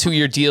signed a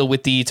 2-year deal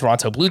with the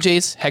Toronto Blue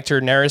Jays. Hector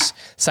Neris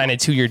signed a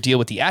 2-year deal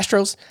with the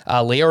Astros.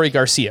 Leori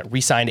Garcia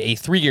re-signed a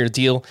 3-year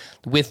deal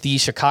with the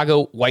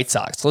Chicago White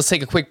Sox. Let's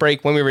take a quick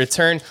break. When we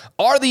return,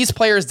 are these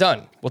players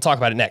done? We'll talk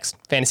about it next.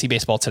 Fantasy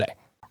Baseball Today.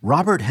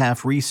 Robert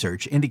Half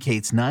research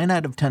indicates 9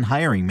 out of 10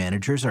 hiring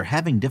managers are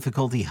having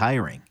difficulty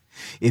hiring.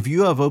 If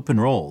you have open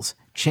roles,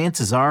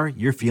 chances are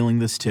you're feeling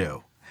this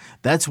too.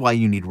 That's why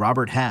you need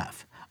Robert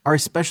Half. Our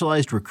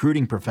specialized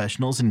recruiting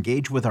professionals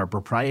engage with our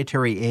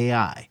proprietary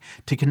AI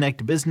to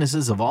connect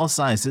businesses of all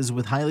sizes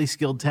with highly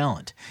skilled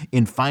talent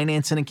in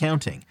finance and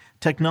accounting,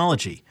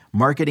 technology,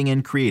 marketing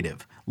and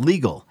creative,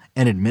 legal,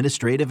 and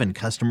administrative and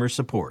customer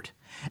support.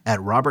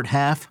 At Robert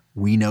Half,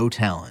 we know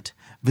talent.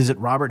 Visit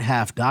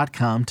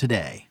roberthalf.com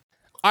today.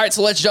 All right,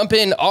 so let's jump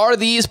in. Are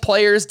these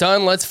players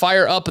done? Let's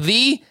fire up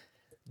the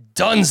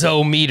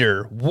Dunzo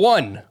meter.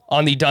 1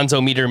 on the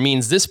Dunzo meter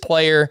means this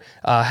player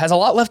has a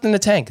lot left in the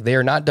tank. They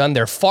are not done.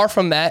 They're far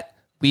from that.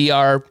 We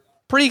are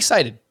pretty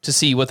excited to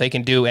see what they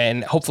can do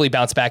and hopefully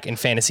bounce back in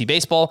fantasy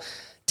baseball.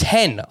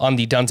 10 on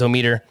the Dunzo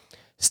meter.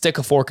 Stick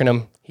a fork in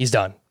him. He's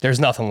done. There's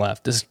nothing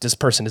left. This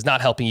person is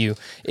not helping you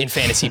in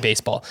fantasy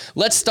baseball.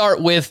 Let's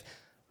start with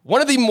one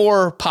of the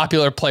more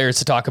popular players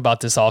to talk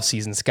about this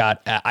offseason,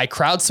 Scott. I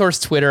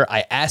crowdsourced Twitter.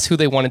 I asked who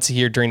they wanted to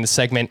hear during the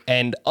segment,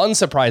 and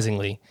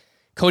unsurprisingly,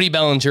 Cody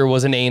Bellinger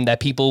was a name that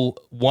people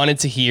wanted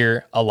to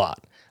hear a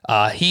lot.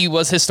 He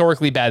was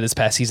historically bad this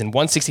past season.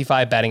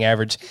 165 batting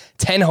average,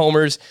 10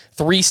 homers,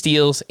 3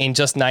 steals in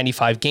just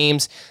 95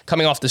 games.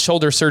 Coming off the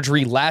shoulder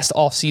surgery last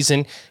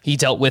offseason, he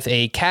dealt with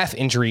a calf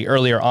injury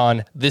earlier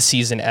on this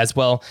season as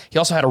well. He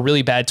also had a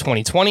really bad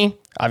 2020.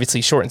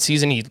 Obviously, shortened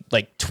season. He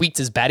tweaked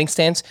his batting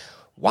stance.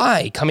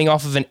 Why, coming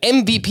off of an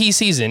MVP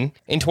season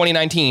in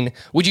 2019,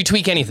 would you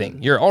tweak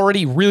anything? You're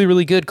already really,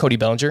 really good, Cody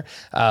Bellinger.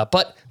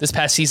 But this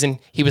past season,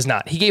 he was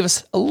not. He gave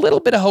us a little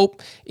bit of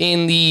hope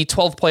in the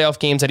 12 playoff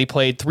games that he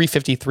played.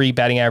 353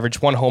 batting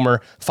average, 1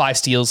 homer, 5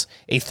 steals,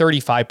 a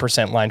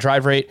 35% line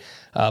drive rate.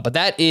 But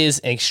that is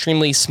an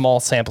extremely small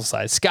sample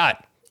size.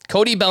 Scott,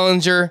 Cody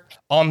Bellinger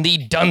on the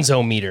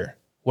Dunzo meter.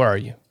 Where are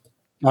you?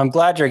 I'm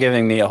glad you're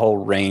giving me a whole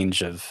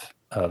range of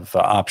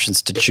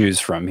options to choose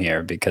from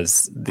here,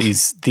 because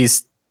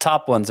these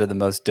top ones are the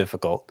most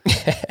difficult.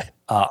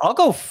 I'll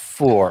go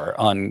 4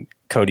 on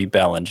Cody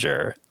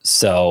Bellinger.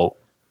 So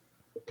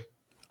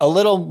a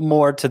little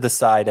more to the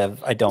side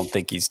of I don't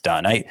think he's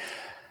done.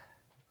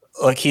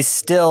 He's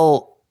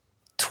still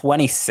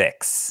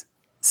 26.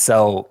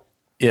 So,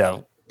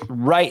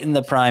 right in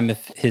the prime of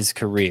his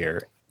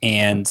career.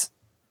 And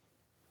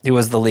he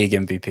was the league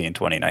MVP in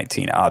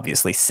 2019,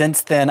 obviously.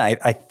 Since then,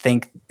 I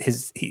think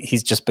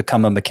he's just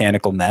become a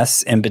mechanical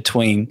mess in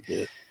between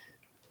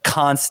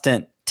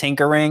constant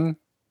tinkering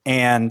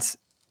and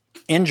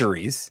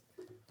injuries.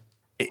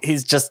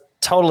 He's just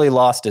totally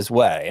lost his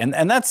way.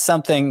 And that's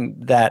something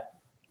that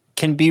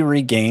can be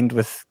regained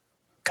with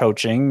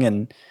coaching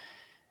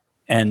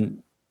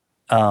and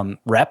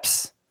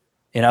reps.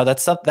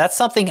 That's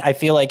something I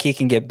feel like he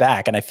can get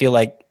back. And I feel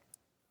like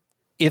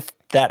if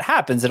that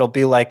happens, it'll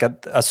be like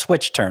a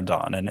switch turned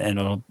on,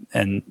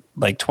 and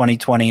like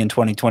 2020 and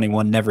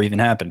 2021 never even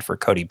happened for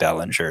Cody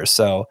Bellinger.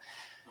 So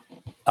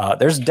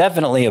there's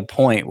definitely a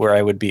point where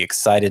I would be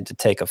excited to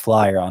take a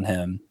flyer on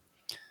him.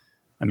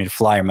 I mean,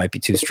 flyer might be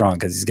too strong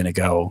because he's going to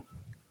go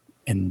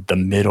in the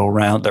middle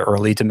round, the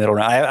early to middle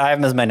round. I have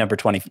him as my number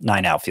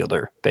 29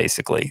 outfielder,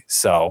 basically.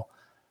 So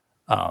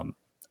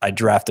I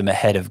draft him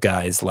ahead of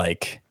guys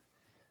like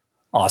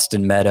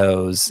Austin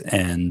Meadows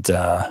and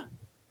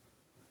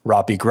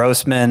Robbie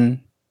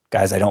Grossman,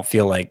 guys I don't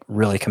feel like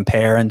really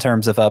compare in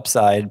terms of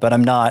upside, but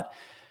I'm not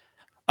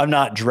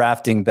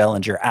drafting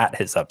Bellinger at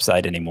his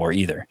upside anymore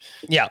either.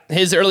 Yeah,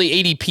 his early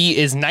ADP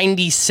is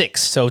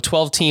 96, so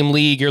 12-team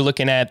league, you're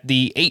looking at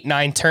the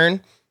 8-9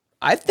 turn.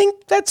 I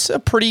think that's a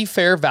pretty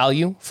fair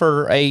value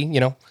for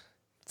a,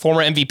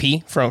 former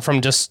MVP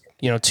from just,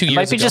 2 years ago. It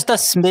might be just a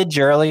smidge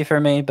early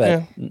for me,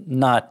 but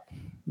not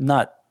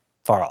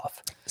far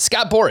off.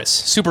 Scott Boras,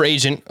 super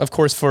agent, of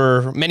course,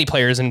 for many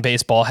players in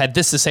baseball, had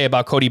this to say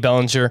about Cody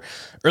Bellinger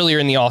earlier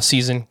in the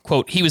offseason.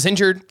 Quote, he was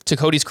injured. To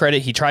Cody's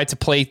credit, he tried to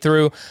play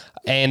through,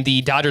 and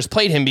the Dodgers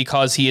played him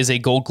because he is a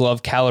Gold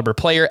Glove caliber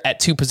player at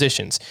 2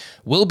 positions.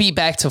 Will be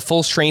back to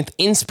full strength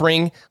in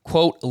spring.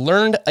 Quote,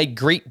 learned a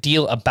great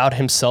deal about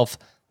himself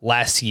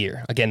last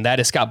year. Again,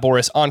 that is Scott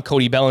Boras on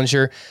Cody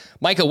Bellinger.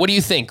 Micah, what do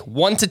you think?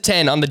 1 to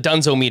 10 on the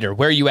Dunzo meter.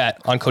 Where are you at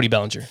on Cody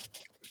Bellinger?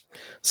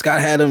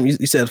 Scott had him.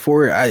 You said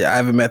 4. I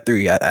have him at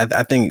 3.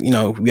 I think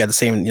we had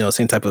the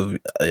same type of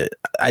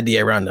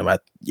idea around him. I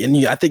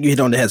think you hit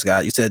on the head,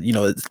 Scott. You said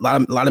it's a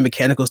lot of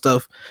mechanical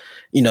stuff.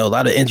 A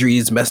lot of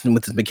injuries, messing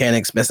with his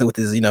mechanics, messing with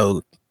his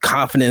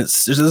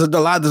confidence. There's a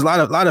lot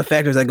of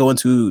factors that go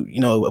into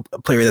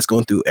a player that's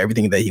going through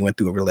everything that he went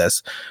through over the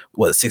last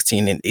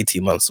 16 and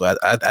 18 months. So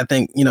I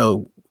think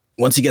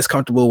once he gets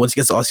comfortable, once he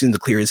gets all season to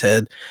clear his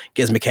head,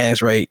 get his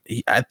mechanics right,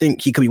 I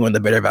think he could be one of the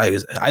better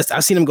values.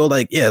 I've seen him go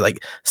like 7th,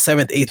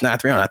 8th,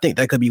 9th round. I think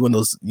that could be one of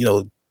those,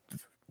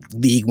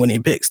 league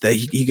winning picks that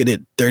he could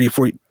hit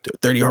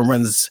 30 home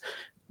runs,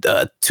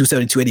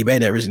 270, 280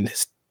 batting average, and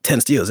 10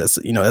 steals. That's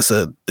a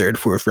 3rd,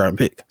 4th round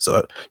pick.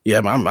 So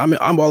I'm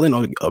all in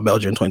on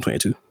Bellinger in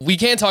 2022. We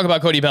can't talk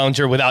about Cody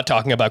Bellinger without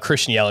talking about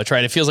Christian Yelich,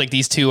 right? It feels like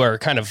these two are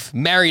kind of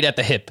married at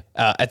the hip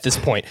at this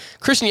point.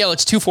 Christian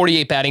Yelich,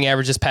 248 batting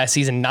average this past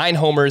season, 9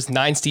 homers,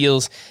 9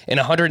 steals in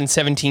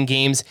 117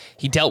 games.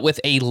 He dealt with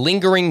a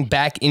lingering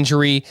back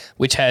injury,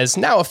 which has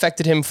now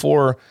affected him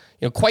for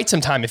quite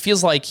some time. It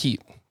feels like he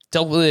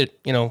dealt with it,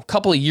 a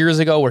couple of years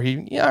ago where he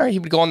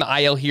would go on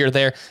the IL here or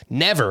there,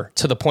 never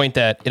to the point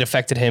that it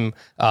affected him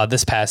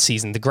this past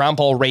season. The ground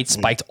ball rate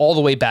spiked all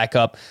the way back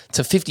up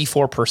to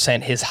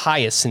 54%, his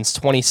highest since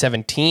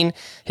 2017,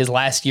 his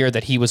last year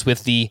that he was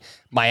with the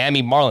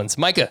Miami Marlins.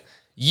 Micah,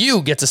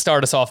 you get to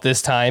start us off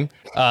this time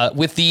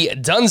with the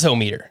Dunzo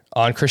meter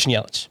on Christian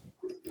Yelich.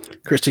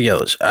 Christian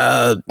Yelich.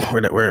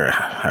 Where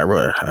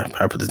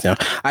I put this down.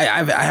 I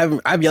have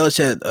Yelich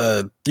at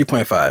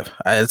 3.5.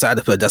 I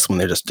decided to put a decimal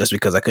in there just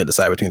because I couldn't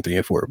decide between 3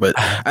 and 4. But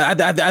I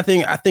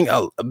think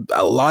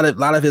a lot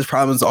of his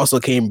problems also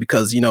came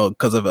because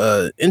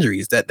of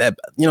injuries. That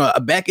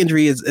a back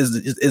injury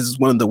is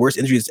one of the worst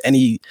injuries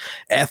any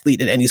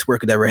athlete in any sport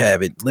could ever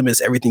have. It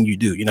limits everything you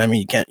do. You know what I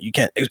mean? You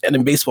can't. And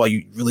in baseball,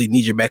 you really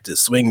need your back to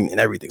swing and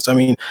everything. So I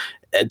mean,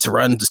 and to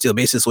run, to steal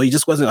bases. So he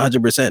just wasn't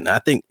 100%. And I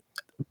think,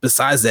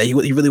 besides that, he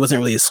really wasn't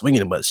really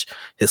swinging much.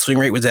 His swing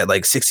rate was at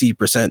like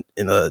 60%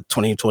 in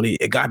 2020.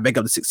 It got back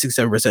up to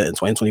 67% in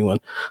 2021.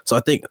 So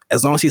I think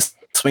as long as he's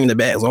swinging the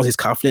bat, as long as he's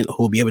confident,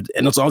 he'll be able to,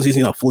 and as long as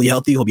he's fully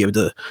healthy, he'll be able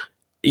to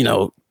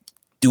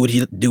do what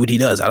he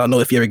does. I don't know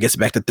if he ever gets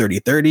back to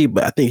 30-30,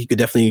 but I think he could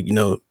definitely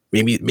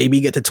maybe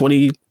get to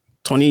 20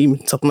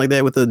 something like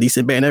that with a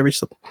decent batting average.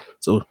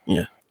 So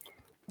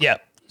yeah.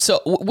 So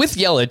with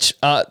Yelich,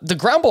 the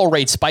ground ball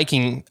rate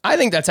spiking, I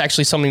think that's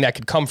actually something that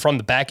could come from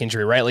the back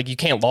injury, right? Like you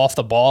can't loft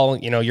the ball,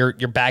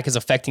 your back is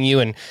affecting you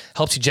and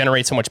helps you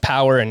generate so much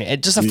power, and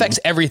it just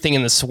affects everything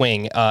in the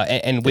swing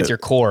and with your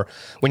core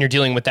when you're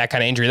dealing with that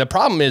kind of injury. The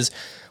problem is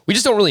we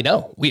just don't really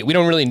know. We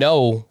don't really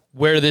know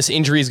where this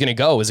injury is going to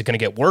go. Is it going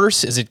to get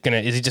worse? Is he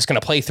just going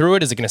to play through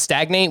it? Is it going to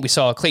stagnate? We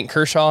saw Clayton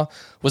Kershaw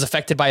was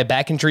affected by a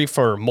back injury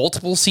for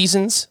multiple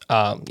seasons,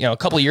 a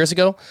couple of years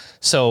ago.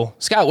 So,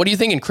 Scott, what do you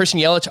think in Christian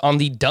Yelich on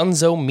the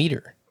Dunzo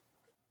meter?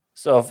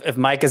 So if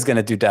Mike is going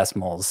to do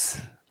decimals,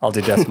 I'll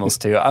do decimals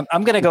too.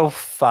 I'm going to go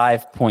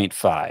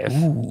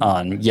 5.5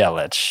 on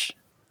Yelich.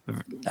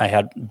 I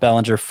had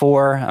Bellinger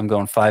 4. I'm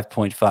going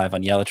 5.5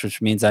 on Yelich,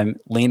 which means I'm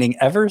leaning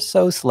ever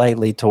so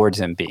slightly towards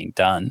him being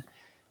done.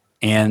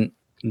 And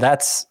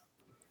that's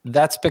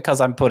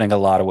because I'm putting a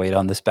lot of weight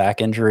on this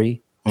back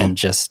injury and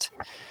just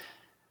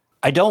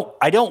I don't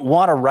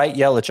want to write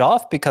Yelich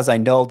off because I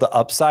know the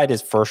upside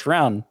is first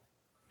round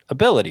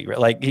ability. Right?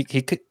 Like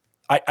he could.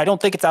 I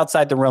don't think it's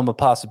outside the realm of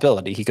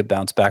possibility. He could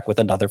bounce back with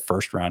another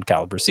first round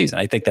caliber season.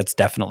 I think that's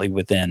definitely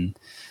within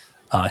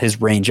his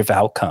range of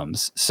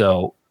outcomes.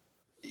 So,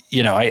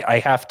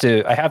 I have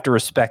to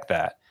respect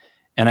that.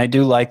 And I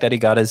do like that he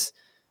got his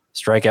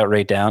strikeout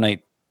rate down.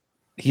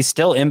 He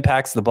still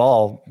impacts the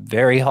ball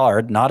very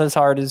hard, not as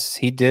hard as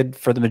he did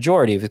for the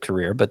majority of his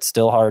career, but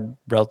still hard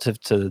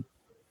relative to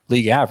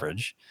league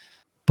average.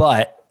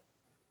 But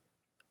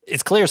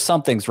it's clear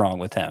something's wrong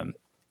with him.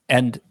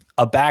 And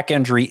a back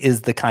injury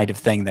is the kind of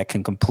thing that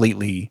can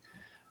completely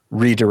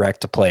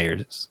redirect a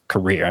player's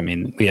career. I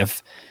mean, we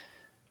have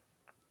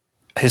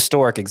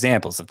historic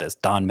examples of this.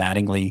 Don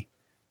Mattingly,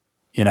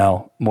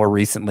 more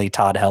recently,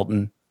 Todd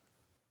Helton.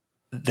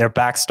 Their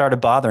backs started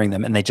bothering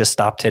them and they just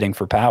stopped hitting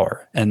for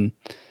power. And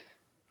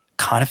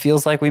kind of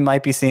feels like we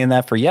might be seeing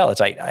that for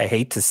Yelich. I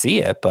hate to see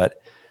it,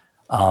 but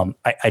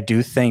I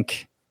do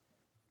think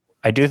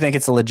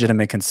it's a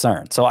legitimate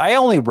concern. So I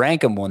only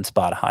rank him one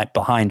spot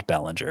behind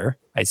Bellinger.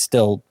 I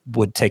still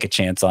would take a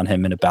chance on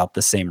him in about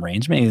the same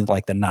range, maybe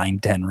like the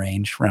 9-10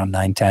 range, around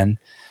 9-10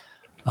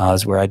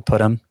 is where I'd put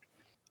him.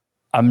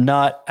 I'm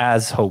not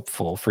as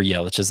hopeful for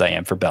Yelich as I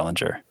am for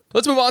Bellinger.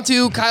 Let's move on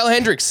to Kyle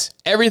Hendricks.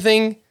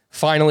 Everything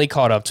finally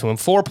caught up to him.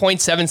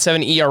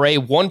 4.77 ERA,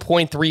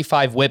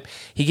 1.35 whip.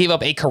 He gave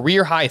up a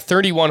career high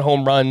 31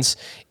 home runs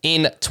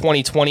in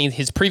 2020.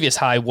 His previous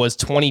high was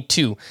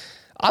 22.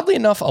 Oddly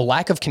enough, a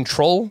lack of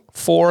control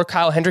for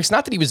Kyle Hendricks.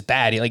 Not that he was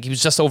bad. He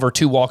was just over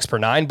 2 walks per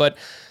 9, but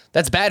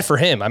that's bad for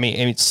him. I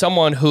mean,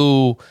 someone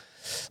who,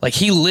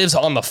 he lives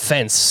on the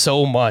fence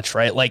so much,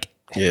 right?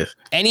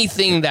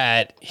 Anything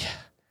that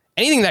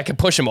could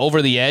push him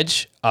over the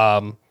edge,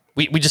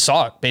 we just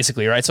saw it,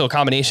 basically, right? So a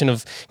combination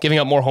of giving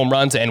up more home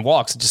runs and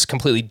walks just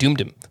completely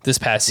doomed him this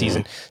past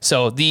season.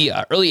 So the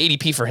early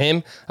ADP for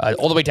him,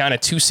 all the way down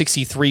at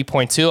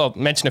 263.2. I'll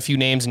mention a few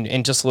names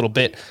in just a little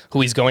bit who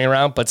he's going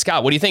around. But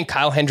Scott, what do you think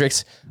Kyle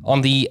Hendricks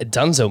on the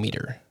Dunzo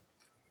meter?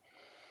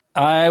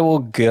 I'll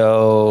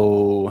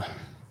go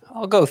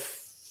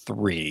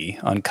 3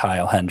 on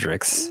Kyle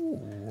Hendricks.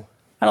 Ooh.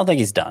 I don't think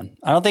he's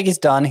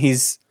done.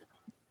 He's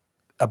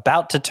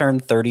about to turn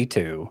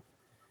 32.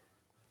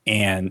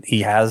 And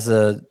he has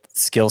a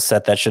skill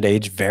set that should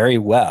age very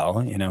well.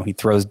 He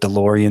throws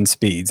DeLorean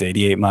speeds,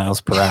 88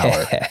 miles per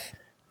hour.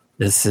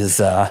 This is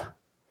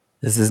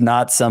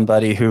not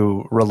somebody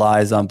who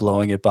relies on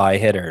blowing it by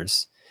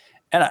hitters.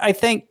 And I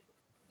think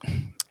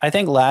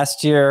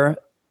last year,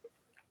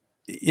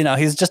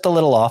 he's just a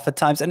little off at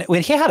times. And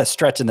when he had a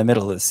stretch in the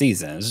middle of the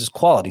season, it was just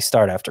quality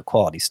start after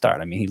quality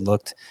start. I mean, he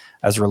looked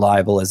as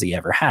reliable as he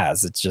ever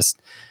has.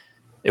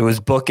 It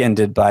was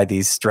bookended by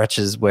these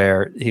stretches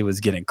where he was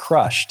getting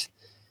crushed.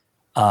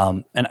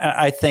 And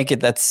I think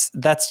that's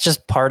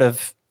just part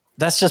of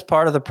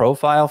the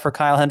profile for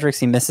Kyle Hendricks.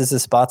 He misses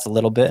his spots a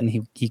little bit and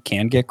he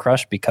can get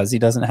crushed because he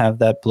doesn't have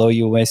that blow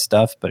you away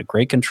stuff, but a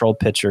great control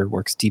pitcher,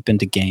 works deep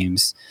into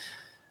games,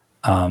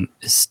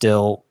 is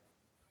still,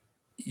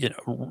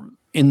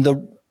 in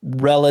the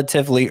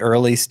relatively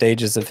early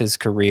stages of his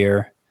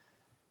career.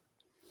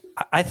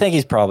 I think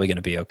he's probably going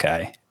to be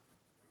okay.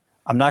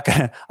 I'm not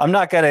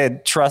gonna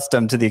trust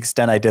him to the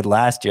extent I did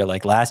last year.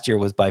 Like last year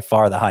was by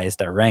far the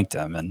highest I ranked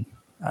him, and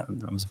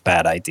it was a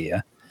bad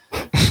idea.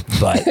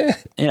 But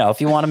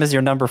if you want him as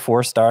your number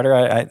 4 starter,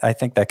 I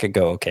think that could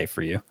go okay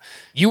for you.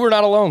 You were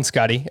not alone,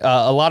 Scotty.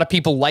 A lot of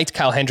people liked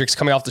Kyle Hendricks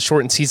coming off the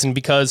shortened season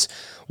because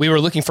we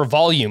were looking for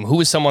volume. Who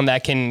is someone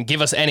that can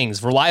give us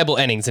innings, reliable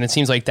innings? And it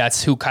seems like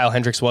that's who Kyle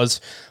Hendricks was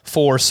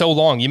for so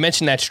long. You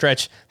mentioned that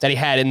stretch that he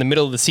had in the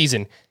middle of the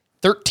season,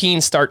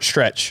 13 start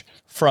stretch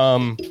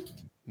from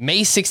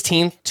May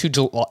 16th to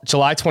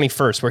July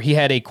 21st, where he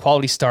had a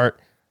quality start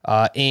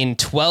in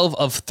 12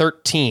 of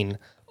 13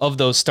 of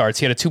those starts.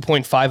 He had a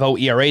 2.50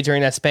 ERA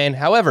during that span.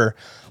 However,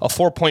 a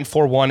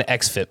 4.41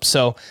 xFIP.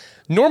 So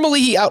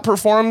normally he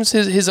outperforms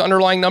his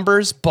underlying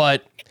numbers,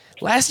 but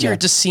last year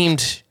it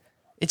seemed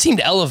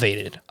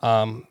elevated.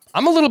 I'm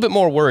a little bit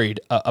more worried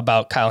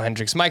about Kyle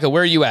Hendricks. Micah,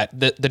 where are you at?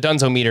 The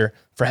Dunzo meter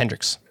for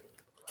Hendricks?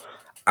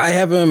 I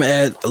have him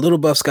at a little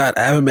above Scott.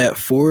 I have him at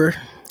 4.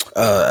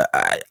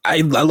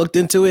 I looked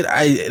into it.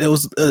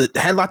 It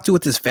had a lot to do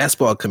with his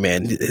fastball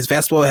command. His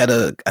fastball had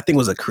I think it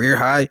was a career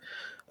high,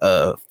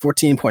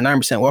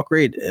 14.9% walk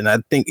rate, and I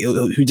think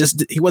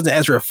he wasn't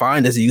as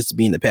refined as he used to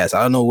be in the past.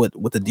 I don't know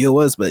what the deal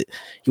was, but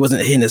he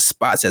wasn't hitting his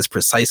spots as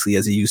precisely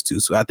as he used to.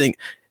 So I think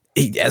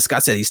as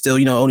Scott said, he's still,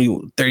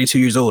 only 32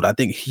 years old. I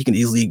think he can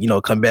easily,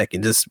 come back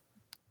and just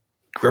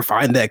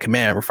refine that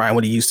command, refine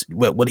what he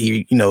what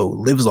he,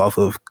 lives off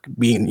of,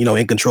 being,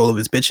 in control of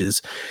his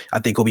pitches. I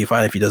think he'll be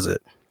fine if he does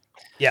it.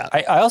 Yeah.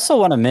 I also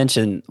want to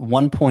mention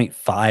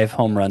 1.5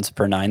 home runs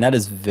per 9. That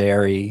is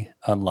very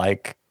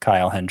unlike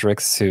Kyle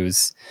Hendricks,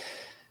 who's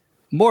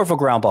more of a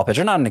ground ball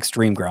pitcher, not an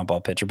extreme ground ball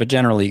pitcher, but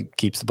generally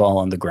keeps the ball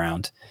on the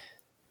ground.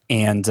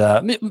 And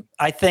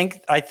I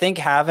think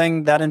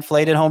having that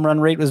inflated home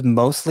run rate was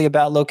mostly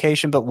about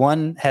location. But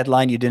one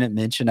headline you didn't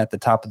mention at the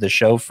top of the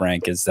show,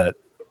 Frank, is that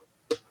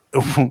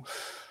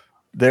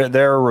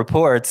there are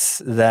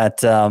reports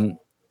that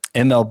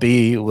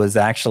MLB was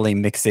actually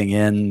mixing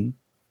in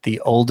the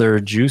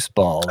older juice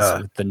balls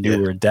with the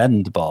newer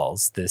deadened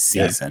balls this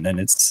season.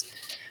 And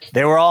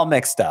they were all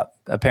mixed up,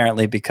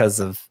 apparently because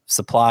of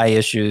supply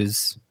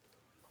issues,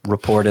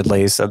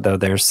 reportedly. So though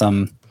there are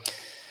some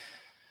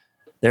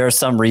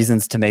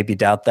reasons to maybe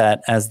doubt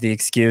that as the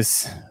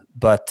excuse.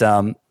 But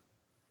that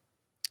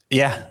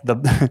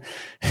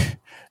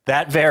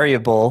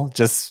variable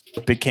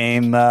just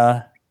became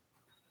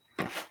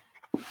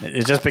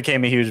it just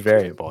became a huge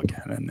variable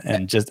again,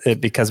 and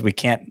because we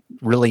can't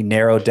really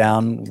narrow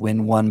down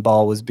when one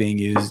ball was being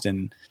used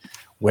and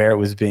where it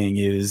was being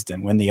used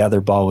and when the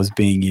other ball was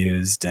being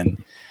used.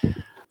 And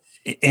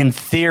in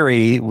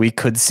theory, we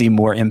could see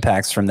more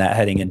impacts from that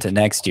heading into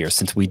next year,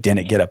 since we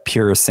didn't get a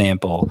pure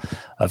sample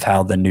of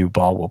how the new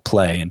ball will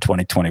play in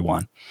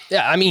 2021.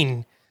 Yeah, I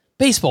mean,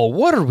 baseball,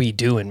 what are we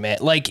doing, man?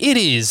 Like, it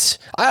is,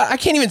 I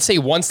can't even say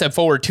one step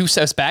forward, 2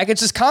 steps back.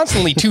 It's just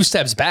constantly 2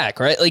 steps back,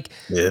 right? Like,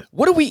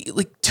 what are we,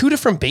 like, 2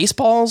 different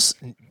baseballs,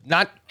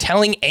 not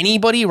telling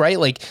anybody, right?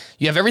 Like,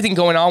 you have everything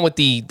going on with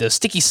the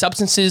sticky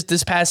substances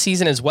this past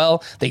season as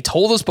well. They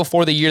told us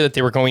before the year that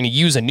they were going to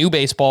use a new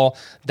baseball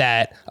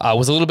that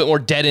was a little bit more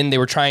deadened. They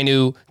were trying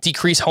to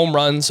decrease home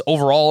runs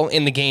overall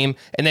in the game.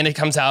 And then it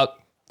comes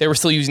out, they were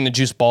still using the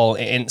juice ball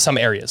in some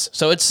areas.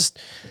 So it's just,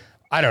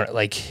 I don't know,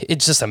 like,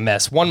 it's just a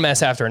mess. One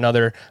mess after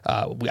another.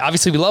 We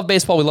love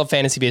baseball. We love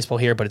fantasy baseball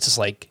here, but it's just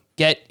like,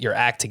 get your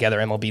act together,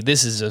 MLB.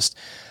 This is just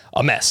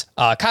a mess.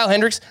 Kyle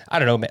Hendricks, I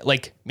don't know, man.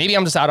 Like, maybe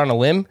I'm just out on a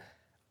limb.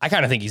 I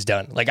kind of think he's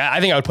done. Like, I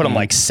think I would put him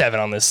like 7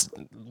 on this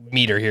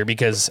meter here,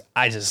 because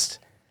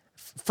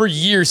for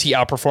years he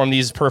outperformed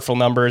these peripheral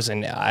numbers,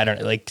 and I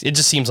don't, like, it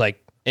just seems like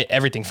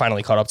everything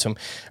finally caught up to him.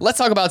 Let's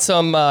talk about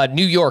some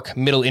New York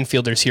middle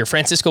infielders here.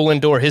 Francisco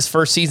Lindor, his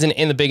first season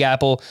in the Big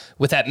Apple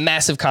with that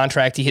massive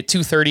contract. He hit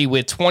 .230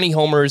 with 20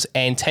 homers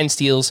and 10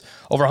 steals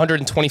over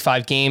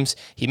 125 games.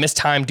 He missed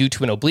time due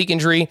to an oblique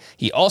injury.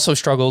 He also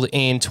struggled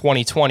in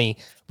 2020.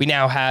 We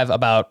now have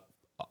about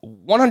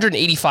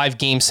 185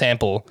 game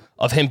sample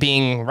of him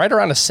being right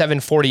around a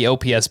 740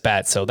 OPS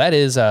bat. So that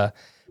is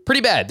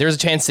pretty bad. There's a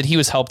chance that he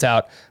was helped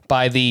out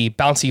by the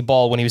bouncy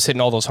ball when he was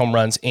hitting all those home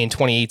runs in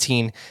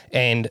 2018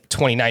 and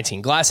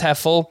 2019. Glass half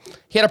full.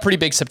 He had a pretty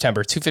big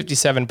September,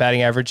 257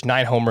 batting average,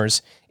 9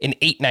 homers, and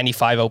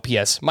 895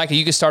 OPS. Micah,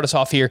 you can start us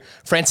off here.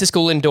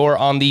 Francisco Lindor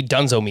on the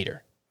Dunzo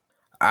meter.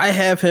 I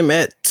have him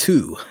at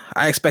 2.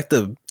 I expect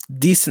a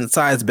decent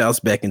sized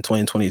bounce back in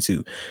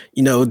 2022.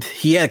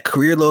 He had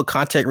career low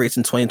contact rates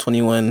in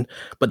 2021,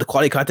 but the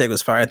quality contact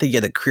was fine. I think he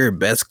had a career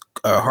best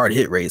hard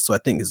hit rate. So I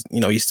think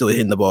he's still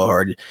hitting the ball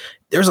hard.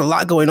 There's a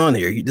lot going on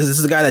here. This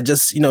is a guy that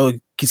just,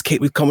 he's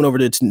coming over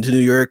to New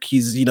York.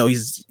 He's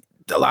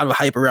a lot of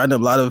hype around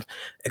him. A lot of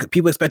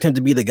people expect him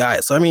to be the guy.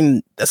 So, I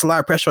mean, that's a lot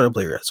of pressure on a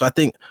player. So I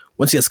think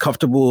once he gets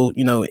comfortable,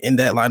 in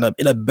that lineup,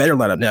 in a better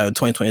lineup now in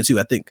 2022,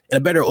 I think in a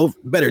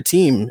better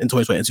team in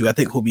 2022, I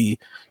think he'll be,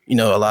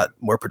 a lot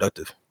more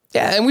productive.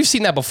 Yeah, and we've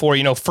seen that before.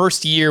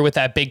 First year with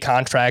that big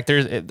contract,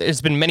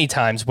 there's been many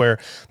times where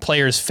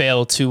players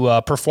fail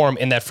to perform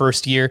in that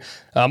first year.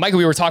 Michael,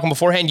 we were talking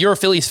beforehand. You're a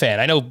Phillies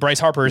fan. I know Bryce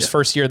Harper's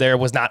first year there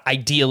was not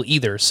ideal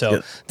either.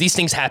 So these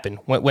things happen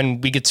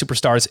when we get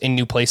superstars in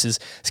new places.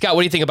 Scott,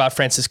 what do you think about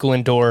Francisco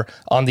Lindor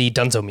on the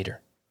Dunzo meter?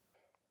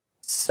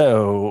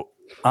 So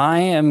I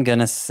am going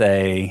to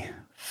say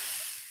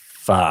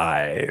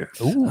 5.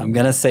 Ooh. I'm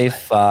going to say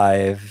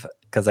 5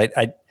 because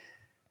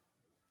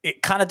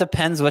it kind of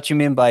depends what you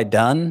mean by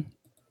done.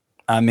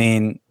 I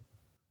mean,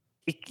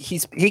 I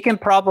think he can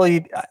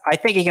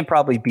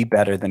probably be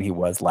better than he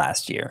was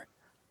last year.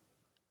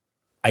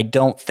 I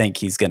don't think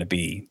he's going to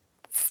be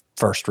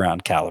first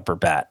round caliber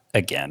bat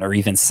again, or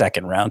even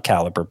second round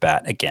caliber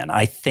bat again.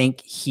 I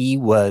think he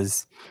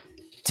was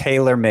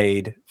tailor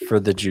made for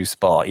the juice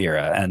ball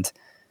era, and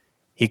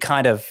he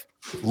kind of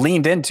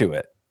leaned into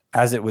it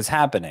as it was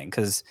happening,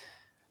 because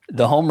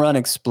the home run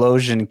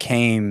explosion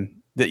came.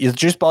 The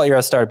juice ball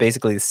era started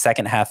basically the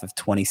second half of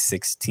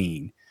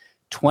 2016.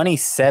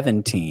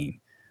 2017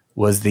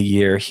 was the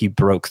year he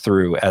broke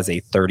through as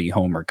a 30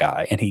 homer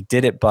guy, and he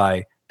did it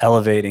by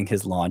elevating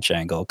his launch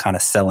angle, kind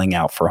of selling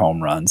out for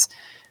home runs.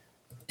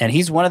 And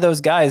he's one of those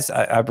guys,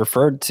 I've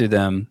referred to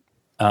them,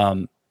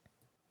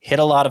 hit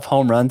a lot of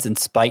home runs in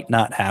spite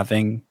not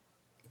having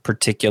a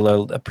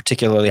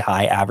particularly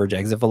high average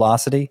exit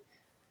velocity.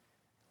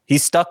 He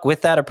stuck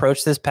with that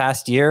approach this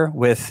past year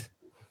with,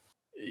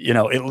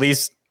 at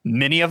least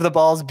many of the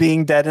balls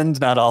being deadened,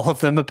 not all of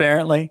them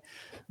apparently,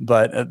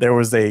 but there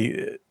was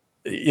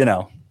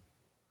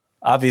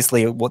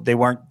obviously they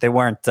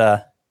weren't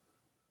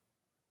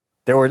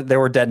there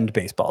were deadened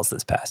baseballs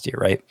this past year,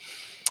 right?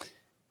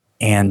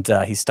 And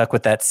he stuck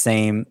with that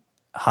same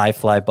high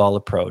fly ball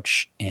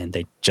approach, and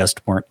they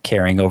just weren't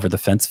carrying over the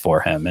fence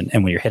for him. And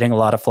when you're hitting a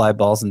lot of fly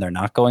balls and they're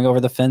not going over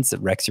the fence,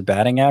 it wrecks your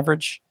batting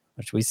average,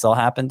 which we saw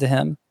happen to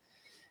him.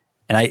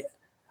 And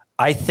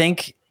I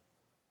think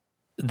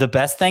the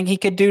best thing he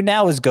could do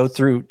now is go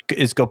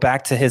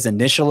back to his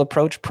initial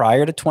approach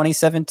prior to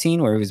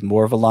 2017, where he was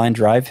more of a line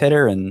drive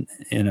hitter and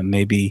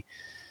maybe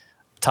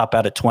top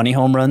out at 20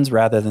 home runs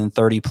rather than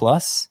 30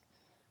 plus.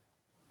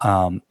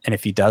 And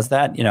if he does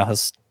that,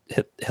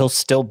 he'll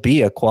still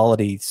be a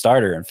quality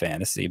starter in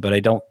fantasy, but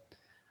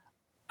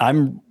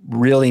I'm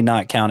really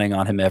not counting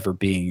on him ever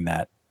being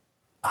that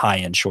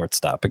high-end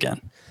shortstop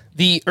again.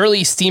 The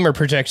early steamer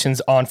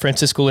projections on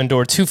Francisco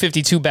Lindor,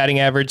 252 batting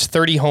average,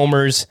 30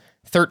 homers,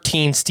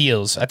 13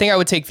 steals. I think I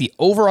would take the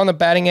over on the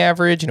batting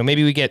average.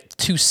 Maybe we get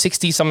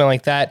 260, something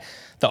like that.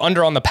 The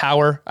under on the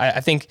power. I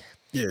think,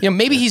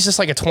 maybe he's just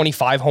like a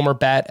 25 homer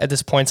bat at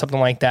this point, something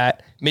like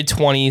that.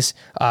 Mid-20s.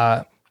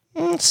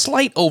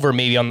 Slight over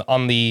maybe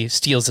on the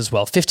steals as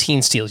well.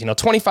 15 steals,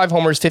 25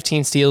 homers,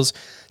 15 steals,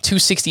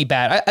 260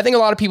 bat. I think a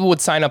lot of people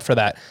would sign up for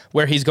that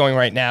where he's going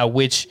right now,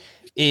 which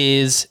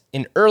is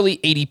an early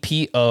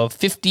ADP of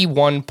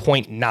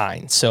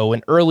 51.9. So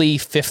an early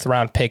 5th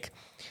round pick.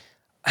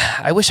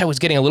 I wish I was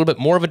getting a little bit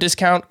more of a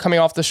discount coming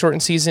off the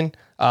shortened season,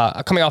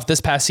 coming off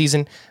this past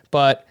season,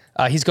 but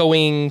he's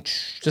going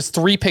just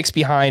 3 picks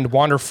behind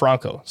Wander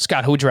Franco.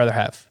 Scott, who would you rather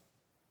have?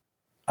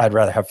 I'd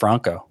rather have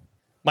Franco.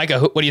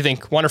 Micah, what do you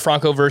think? Wander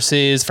Franco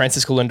versus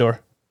Francisco Lindor?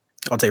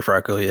 I'll take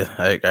Franco. Yeah,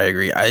 I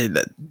agree.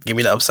 Give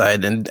me the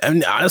upside, and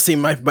honestly,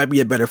 might be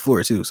a better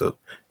floor too. So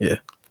yeah.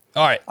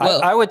 All right.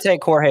 Well, I would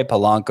take Jorge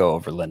Polanco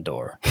over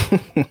Lindor.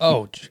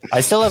 I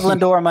still have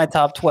Lindor in my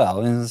top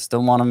 12 and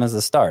still want him as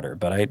a starter,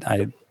 but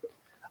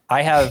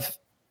I have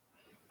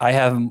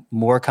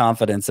more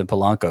confidence in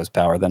Polanco's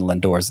power than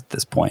Lindor's at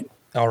this point.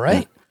 All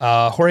right.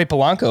 Jorge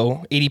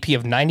Polanco, ADP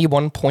of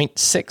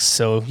 91.6.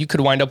 So you could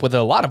wind up with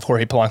a lot of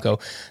Jorge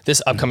Polanco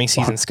this upcoming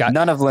season, Scott.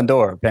 None of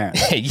Lindor,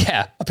 apparently.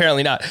 Yeah,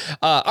 apparently not.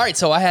 All right.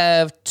 So I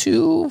have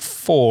 2,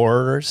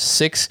 4,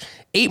 6,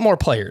 8 more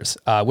players.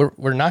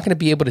 We're not going to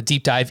be able to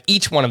deep dive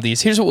each one of these.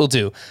 Here's what we'll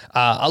do.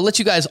 I'll let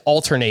you guys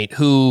alternate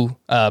who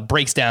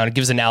breaks down and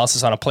gives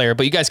analysis on a player,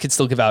 but you guys could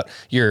still give out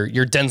your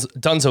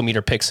Dunzo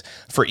meter picks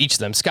for each of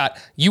them. Scott,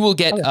 you will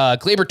get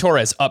Gleyber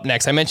Torres up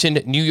next. I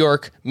mentioned New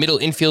York middle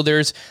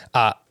infielders.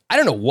 I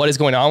don't know what is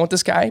going on with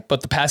this guy,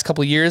 but the past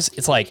couple of years,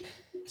 it's like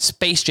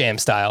Space Jam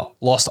style,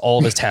 lost all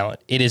of his talent.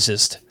 It is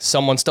just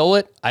someone stole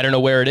it. I don't know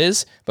where it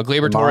is, but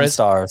Gleyber Torres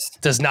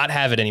does not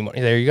have it anymore.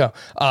 There you go.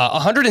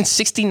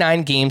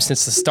 169 games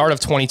since the start of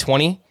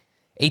 2020,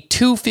 a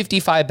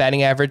 255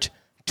 batting average,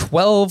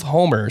 12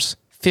 homers,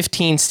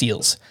 15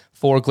 steals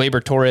for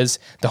Gleyber Torres.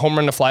 The home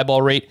run to fly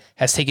ball rate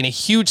has taken a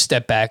huge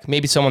step back.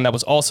 Maybe someone that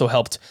was also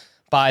helped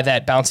by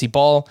that bouncy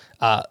ball.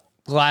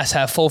 Glass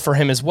half full for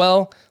him as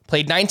well.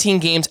 Played 19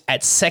 games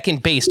at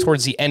second base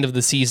towards the end of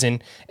the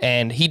season,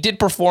 and he did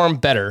perform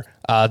better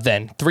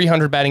then.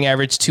 300 batting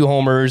average, 2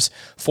 homers,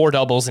 4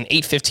 doubles, and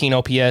 815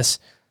 OPS.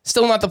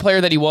 Still not the player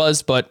that he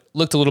was, but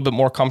looked a little bit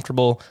more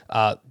comfortable.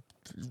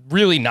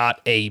 Really not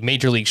a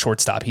major league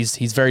shortstop.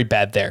 He's very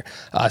bad there.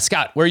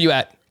 Scott, where are you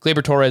at?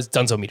 Gleyber Torres,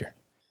 Dunzo meter.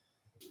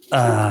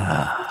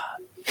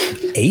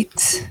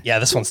 8? Yeah,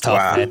 this one's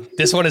tough, man.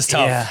 This one is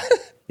tough. Yeah.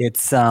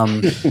 It's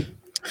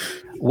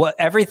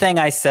everything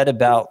I said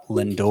about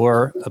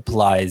Lindor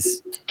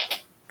applies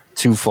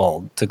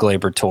twofold to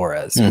Gleyber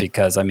Torres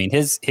because I mean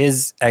his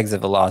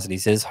exit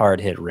velocities, his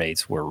hard hit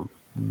rates were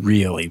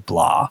really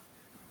blah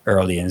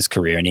early in his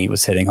career, and he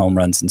was hitting home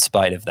runs in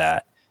spite of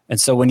that.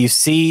 And so when you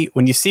see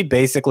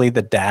basically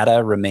the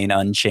data remain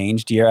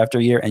unchanged year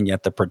after year, and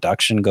yet the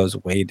production goes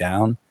way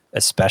down,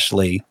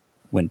 especially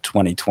when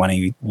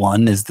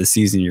 2021 is the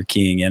season you're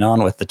keying in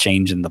on with the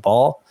change in the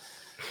ball.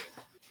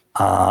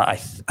 I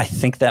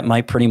think that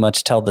might pretty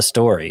much tell the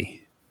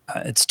story.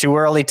 It's too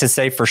early to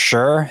say for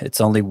sure.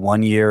 It's only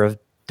 1 year of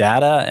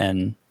data,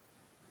 and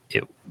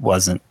it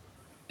wasn't.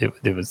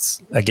 It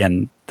was,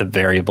 again, the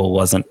variable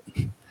wasn't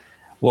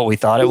what we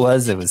thought it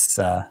was. It was.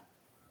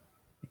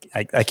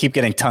 I keep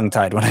getting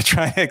tongue-tied when I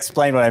try to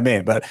explain what I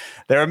mean, but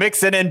they were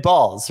mixing in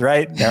balls,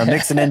 right? They were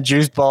mixing in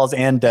juiced balls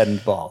and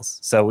deadened balls.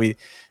 So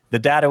the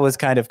data was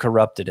kind of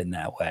corrupted in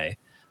that way.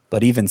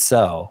 But even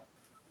so.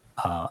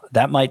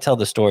 That might tell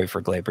the story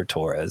for Gleyber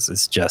Torres.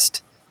 Is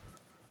just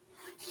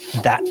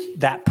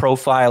that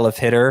profile of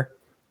hitter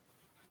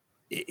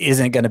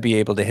isn't going to be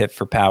able to hit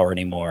for power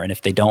anymore. And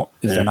if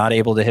they're not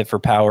able to hit for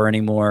power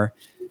anymore,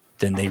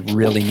 then they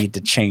really need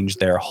to change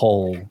their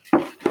whole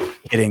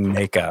hitting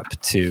makeup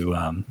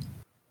to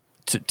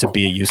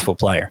be a useful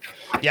player.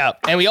 Yeah,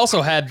 and we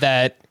also had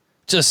that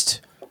just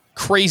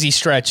crazy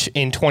stretch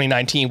in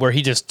 2019 where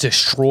he just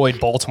destroyed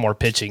Baltimore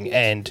pitching,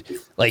 and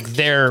like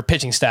their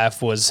pitching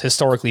staff was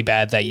historically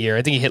bad that year.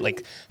 I think he hit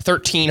like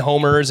 13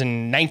 homers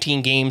in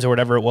 19 games or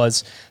whatever it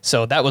was.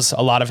 So that was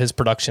a lot of his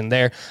production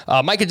there.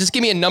 Micah, just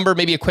give me a number,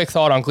 maybe a quick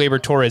thought on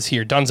Gleyber Torres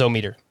here. Dunzo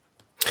meter.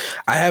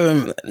 I have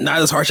him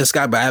not as harsh as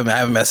Scott, but I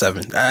have him at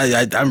 7.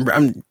 I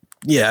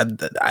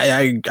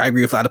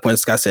agree with a lot of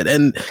points Scott said.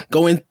 And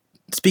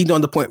speaking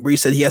on the point where he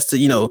said he has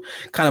to,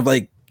 kind of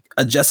like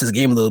adjust his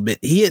game a little bit.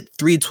 He hit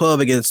 312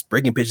 against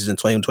breaking pitches in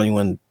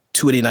 2021,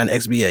 289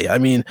 XBA. I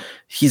mean,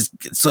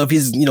 if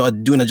he's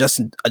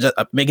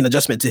making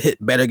adjustment to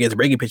hit better against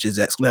breaking pitches,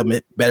 that's going to help him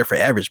hit better for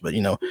average. But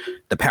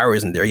the power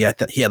isn't there. He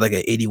had like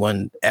an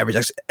 81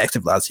 average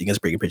exit velocity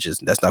against breaking pitches.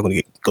 That's not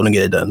going to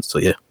get it done. So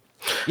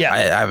yeah, I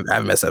have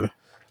him at 7.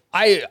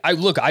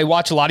 I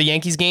watch a lot of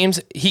Yankees games.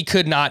 He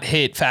could not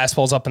hit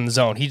fastballs up in the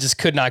zone. He just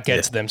could not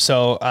get to them.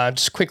 So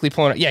just quickly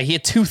pulling up. Yeah, he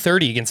had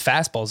 230 against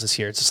fastballs this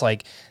year. It's just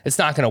like, it's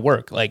not going to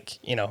work. Like,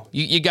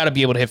 you got to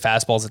be able to hit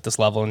fastballs at this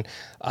level. And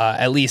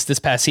at least this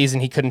past season,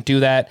 he couldn't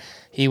do that.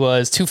 He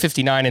was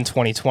 259 in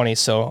 2020,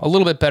 so a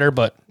little bit better,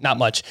 but not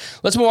much.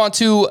 Let's move on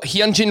to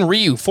Hyunjin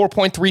Ryu,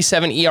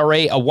 4.37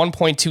 ERA, a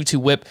 1.22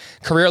 whip,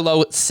 career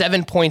low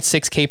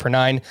 7.6 K per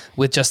 9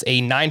 with just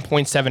a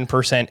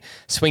 9.7%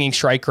 swinging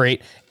strike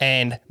rate,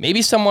 and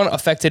maybe someone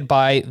affected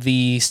by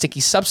the sticky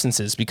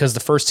substances because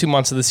the first 2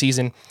 months of the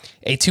season,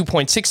 a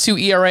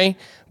 2.62 ERA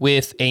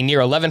with a near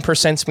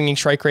 11% swinging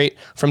strike rate.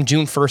 From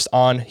June 1st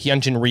on,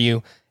 Hyunjin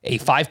Ryu, a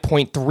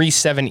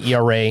 5.37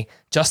 ERA,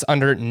 just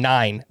under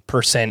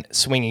 9%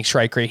 swinging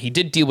strike rate. He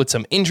did deal with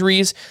some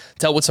injuries,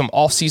 dealt with some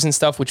off-season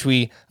stuff,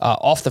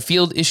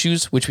 off-the-field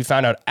issues, which we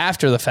found out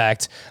after the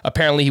fact.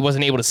 Apparently, he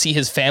wasn't able to see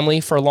his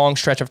family for a long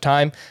stretch of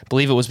time. I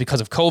believe it was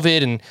because of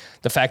COVID and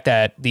the fact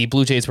that the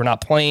Blue Jays were not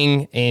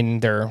playing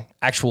in their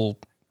actual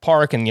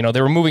park, and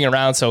they were moving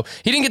around, so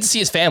he didn't get to see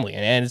his family,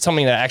 and it's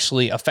something that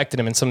actually affected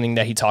him and something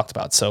that he talked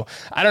about. So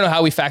I don't know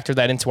how we factor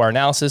that into our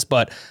analysis,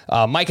 but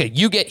Micah,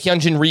 you get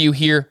Hyunjin Ryu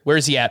here.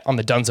 Where's he at on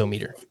the Dunzo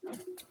meter?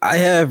 I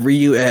have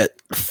Ryu at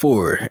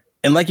 4,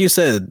 and like you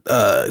said,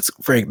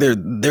 Frank,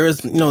 there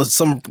is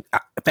some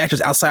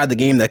factors outside the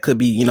game that could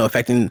be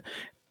affecting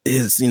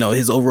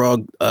his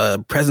overall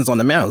presence on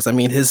the mound. I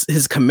mean,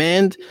 his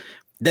command.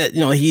 That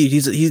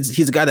he's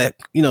a guy that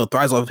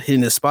thrives off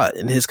hitting his spot,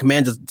 and his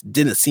command just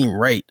didn't seem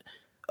right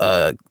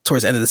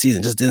towards the end of the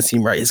season. Just didn't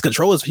seem right. His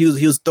control was he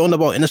was throwing the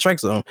ball in the strike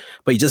zone,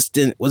 but he just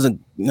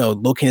wasn't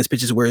locating his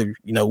pitches where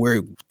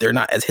they're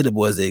not as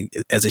hittable as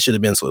they should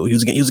have been. So he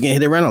was getting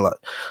hit around a lot.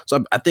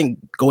 So I think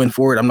going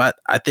forward,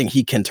 I think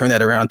he can turn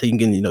that around. I think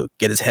he can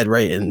get his head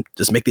right and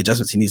just make the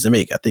adjustments he needs to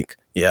make. I think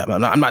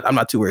I'm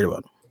not too worried about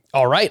him.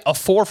 All right, a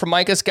 4 from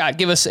Micah. Scott,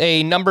 give us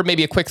a number,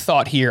 maybe a quick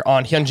thought here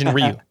on Hyunjin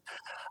Ryu.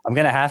 I'm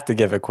going to have to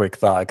give a quick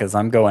thought because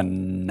I'm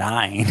going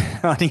 9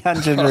 on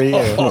Hyunjin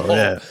Ryu.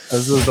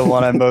 This is the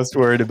one I'm most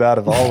worried about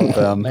of all of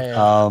them.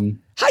 How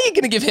are you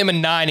going to give him a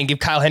 9 and give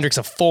Kyle Hendricks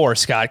a 4,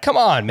 Scott? Come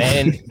on,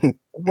 man.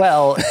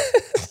 Well,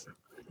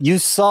 you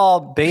saw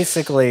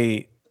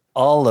basically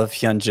all of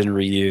Hyunjin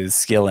Ryu's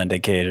skill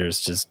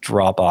indicators just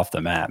drop off the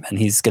map, and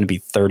he's going to be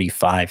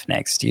 35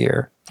 next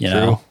year,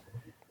 know?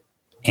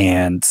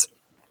 And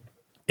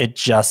it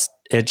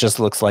just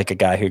looks like a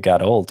guy who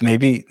got old.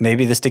 Maybe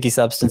the sticky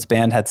substance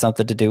ban had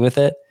something to do with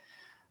it.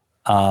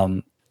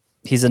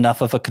 He's enough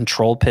of a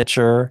control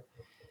pitcher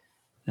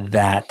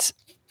that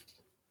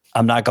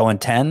I'm not going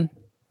 10.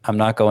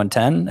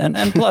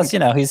 And plus,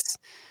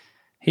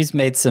 he's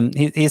made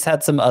he's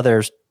had some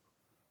other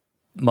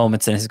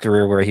moments in his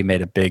career where he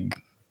made a big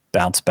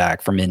bounce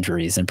back from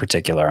injuries in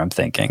particular, I'm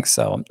thinking.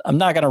 So I'm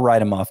not going to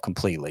write him off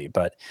completely,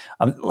 but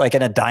I'm like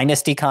in a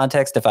dynasty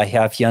context, if I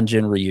have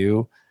Hyunjin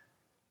Ryu,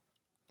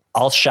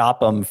 I'll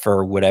shop him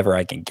for whatever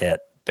I can get,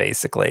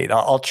 basically.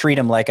 I'll treat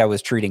him like I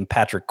was treating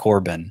Patrick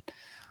Corbin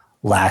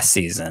last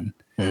season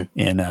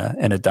in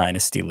a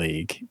dynasty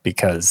league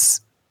because,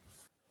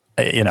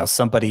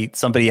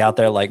 somebody out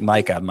there like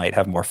Micah might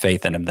have more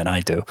faith in him than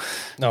I do.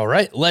 All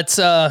right, let's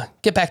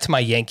get back to my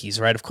Yankees,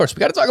 right? Of course, we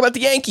got to talk about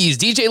the Yankees.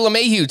 DJ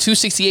LeMahieu,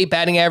 268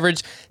 batting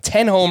average,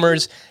 10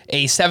 homers,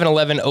 a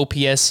 711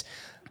 OPS.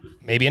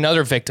 Maybe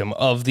another victim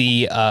of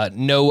the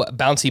no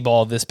bouncy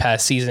ball this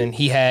past season.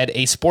 He had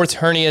a sports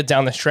hernia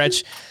down the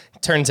stretch.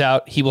 Turns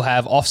out he will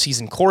have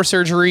off-season core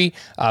surgery.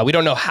 We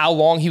don't know how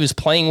long he was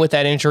playing with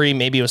that injury.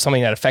 Maybe it was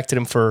something that affected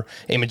him for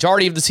a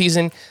majority of the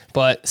season.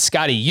 But,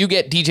 Scotty, you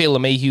get DJ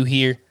LeMahieu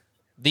here,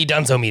 the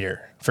Dunzo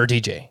meter for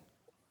DJ.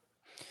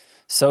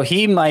 So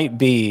he might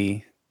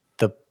be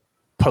the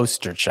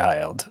poster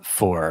child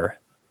for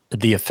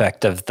the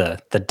effect of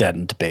the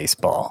deadened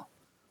baseball.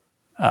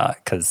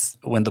 Because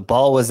when the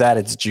ball was at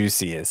its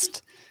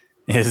juiciest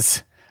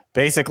is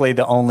basically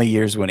the only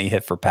years when he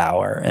hit for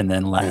power, and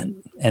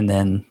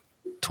then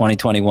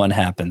 2021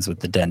 happens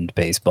with the deadened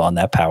baseball, and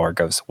that power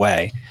goes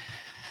away.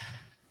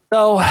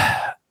 So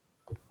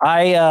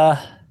I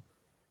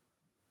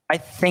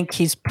think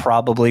he's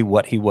probably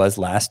what he was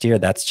last year.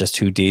 That's just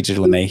who DJ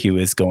LeMahieu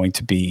is going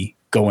to be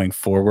going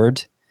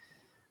forward.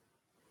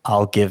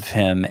 I'll give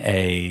him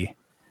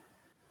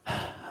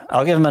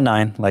I'll give him a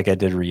 9, like I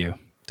did Ryu.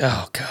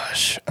 Oh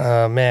gosh,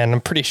 man, I'm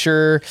pretty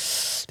sure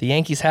the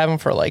Yankees have him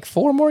for like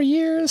 4 more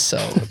years, so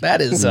that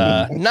is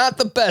not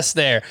the best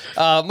there.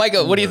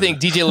 Micah, what do you think?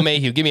 DJ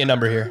LeMahieu, give me a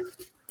number here.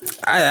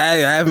 I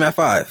have him at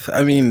 5.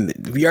 I mean,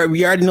 we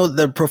already know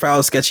the profile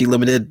is sketchy,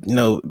 limited,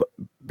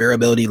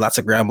 variability, lots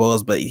of ground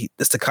balls, but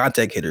it's the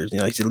contact hitter.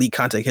 He's an elite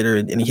contact hitter,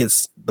 and he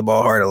hits the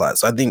ball hard a lot.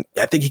 So I think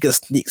he could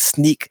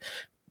sneak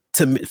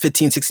to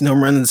 15, 16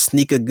 home runs,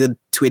 sneak a good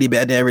 280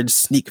 batting average,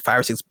 sneak 5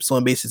 or 6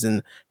 stolen bases,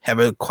 and have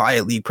a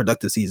quietly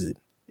productive season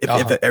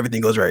if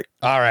everything goes right.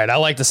 All right, I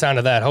like the sound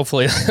of that.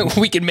 Hopefully,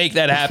 we can make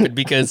that happen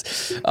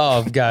because,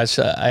 oh gosh,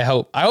 I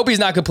hope he's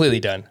not completely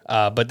done.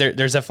 But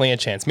there's definitely a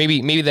chance.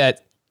 Maybe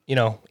that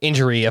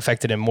injury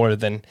affected him more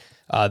than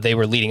they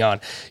were leading on.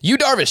 Yu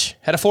Darvish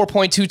had a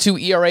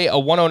 4.22 ERA, a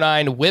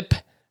 109 WHIP.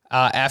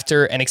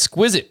 After an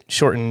exquisite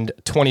shortened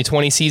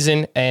 2020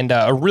 season and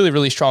a really,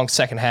 really strong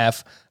second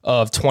half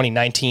of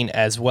 2019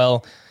 as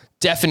well.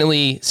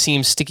 Definitely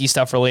seems sticky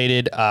stuff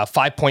related.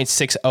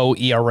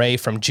 5.60 ERA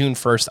from June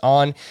 1st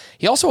on.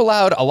 He also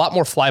allowed a lot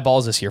more fly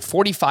balls this year.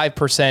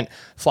 45%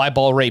 fly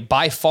ball rate,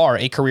 by far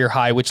a career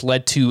high, which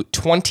led to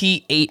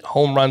 28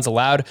 home runs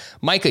allowed.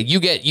 Micah, you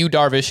get Yu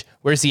Darvish.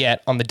 Where's he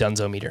at on the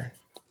Dunzo meter?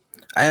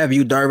 I have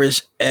Yu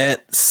Darvish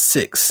at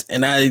 6,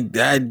 and I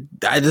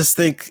just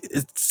think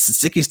it's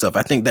sticky stuff.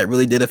 I think that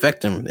really did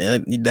affect him,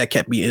 and that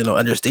can't be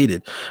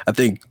understated. I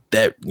think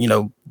that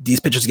these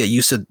pitchers get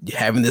used to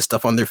having this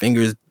stuff on their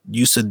fingers,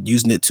 used to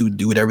using it to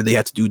do whatever they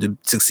have to do to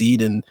succeed,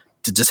 and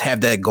to just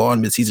have that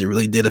gone midseason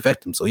really did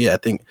affect him. So yeah,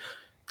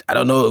 I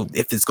don't know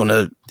if it's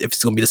gonna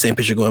be the same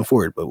pitcher going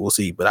forward, but we'll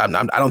see. But I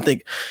don't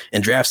think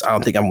in drafts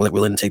I'm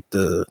willing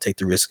to take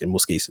the risk in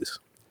most cases.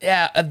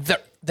 Yeah,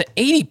 the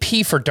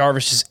ADP for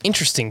Darvish is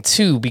interesting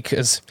too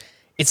because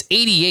it's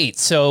 88,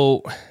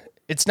 so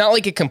it's not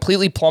like it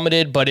completely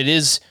plummeted, but it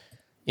is,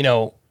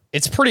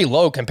 it's pretty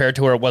low compared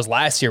to where it was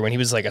last year when he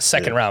was like a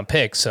second round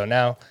pick. So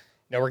now,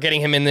 we're getting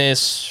him in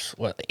this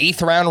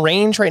 8th round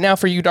range right now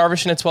for Yu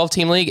Darvish in a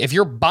 12-team league. If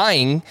you're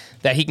buying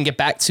that he can get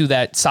back to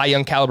that Cy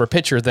Young caliber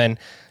pitcher, then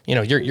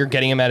you're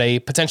getting him at a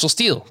potential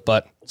steal.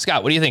 But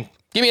Scott, what do you think?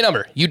 Give me a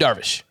number. Yu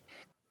Darvish.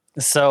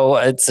 So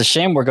it's a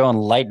shame we're going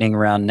lightning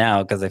round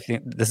now because I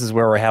think this is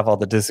where we have all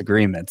the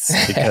disagreements.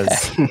 Because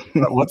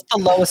what's the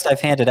lowest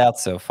I've handed out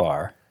so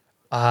far?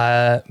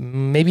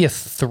 Maybe a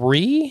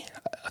 3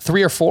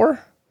 or 4.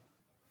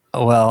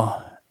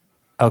 Well,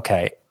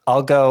 okay.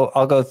 I'll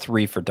go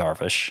 3 for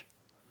Darvish.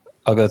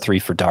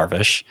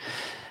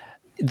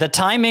 The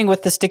timing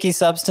with the sticky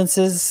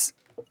substances,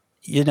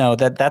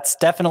 that's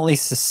definitely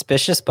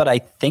suspicious, but I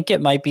think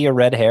it might be a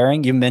red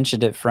herring. You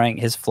mentioned it, Frank.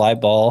 His fly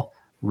ball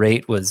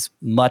rate was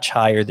much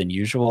higher than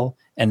usual,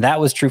 and that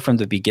was true from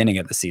the beginning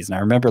of the season. I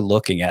remember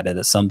looking at it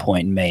at some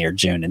point in May or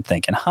June and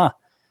thinking,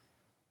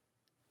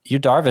 Yu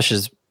Darvish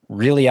is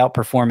really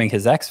outperforming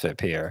his xFIP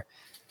here.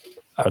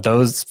 Are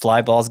those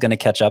fly balls going to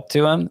catch up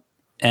to him?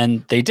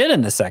 And they did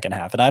in the second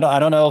half. And I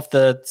don't know if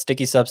the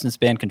sticky substance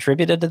ban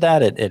contributed to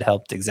that. It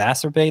helped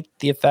exacerbate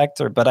the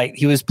effect, but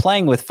he was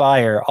playing with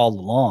fire all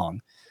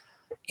along.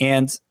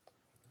 And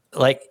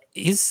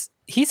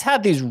he's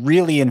had these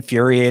really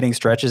infuriating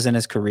stretches in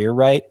his career,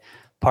 right?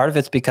 Part of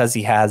it's because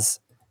he has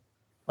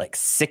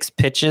 6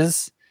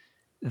 pitches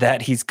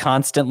that he's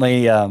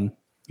constantly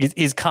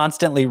he's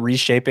constantly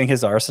reshaping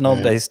his arsenal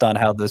based on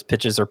how those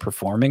pitches are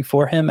performing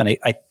for him. And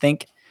I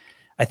think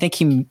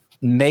he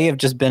may have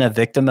just been a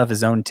victim of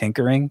his own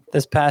tinkering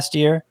this past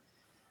year.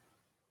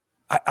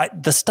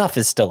 The stuff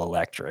is still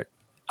electric.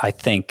 I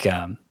think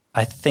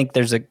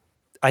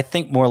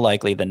more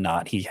likely than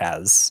not, he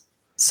has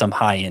some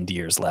high end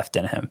years left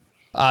in him.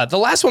 The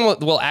last one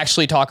we'll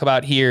actually talk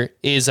about here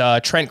is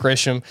Trent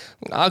Grisham.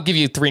 I'll give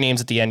you 3 names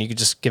at the end. You could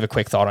just give a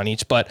quick thought on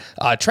each. But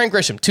Trent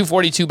Grisham,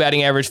 242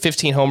 batting average,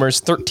 15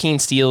 homers, 13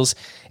 steals,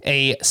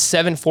 a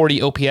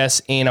 740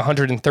 OPS in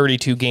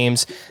 132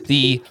 games.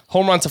 The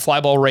home run to fly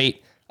ball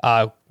rate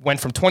went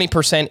from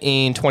 20%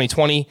 in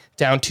 2020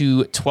 down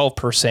to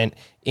 12%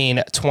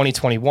 in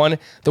 2021.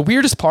 The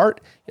weirdest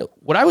part,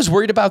 what I was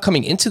worried about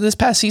coming into this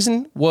past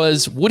season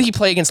was, would he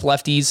play against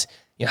lefties?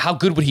 How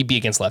good would he be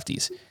against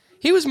lefties?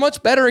 He was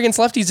much better against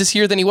lefties this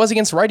year than he was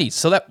against righties.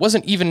 So that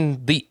wasn't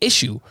even the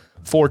issue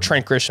for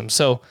Trent Grisham.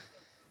 So,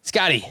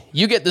 Scotty,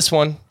 you get this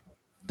one.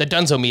 The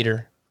Dunzo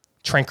meter,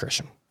 Trent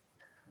Grisham.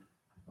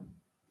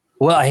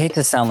 Well, I hate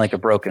to sound like a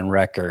broken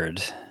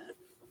record.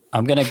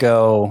 I'm going to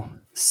go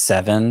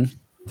 7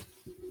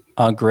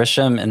 on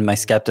Grisham, and my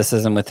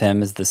skepticism with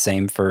him is the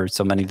same for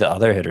so many of the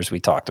other hitters we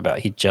talked about.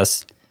 He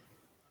just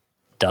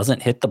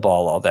doesn't hit the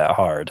ball all that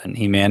hard, and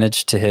he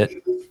managed to hit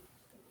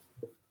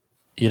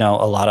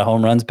a lot of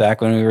home runs back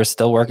when we were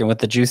still working with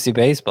the juicy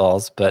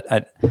baseballs, but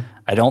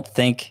I don't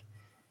think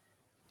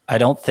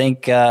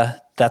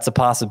that's a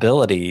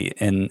possibility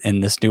in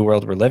this new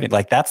world we're living.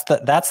 That's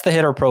the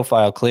hitter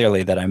profile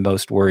clearly that I'm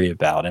most worried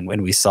about. And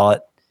when we saw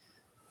it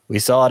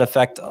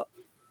affect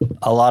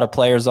a lot of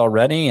players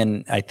already,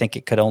 and I think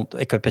it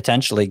could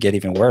potentially get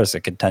even worse.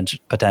 It could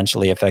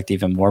potentially affect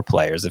even more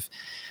players. If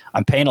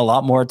I'm paying a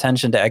lot more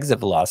attention to exit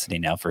velocity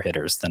now for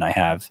hitters than I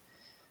have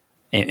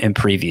in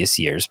previous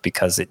years,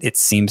 because it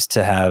seems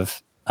to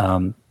have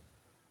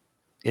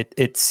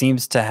it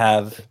seems to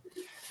have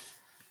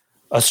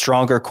a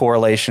stronger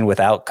correlation with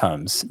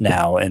outcomes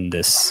now in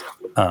this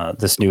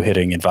this new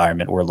hitting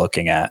environment we're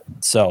looking at.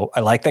 So I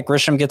like that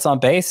Grisham gets on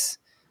base.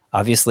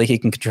 Obviously, he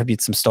can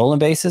contribute some stolen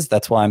bases.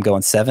 That's why I'm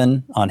going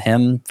 7 on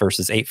him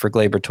versus 8 for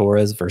Gleyber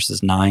Torres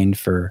versus 9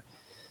 for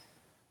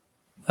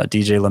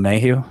DJ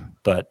LeMahieu.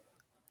 But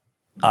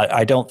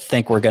I don't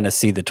think we're going to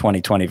see the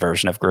 2020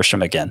 version of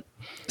Grisham again.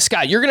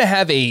 Scott, you're going to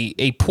have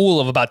a pool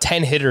of about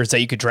 10 hitters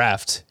that you could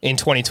draft in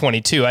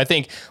 2022. I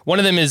think one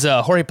of them is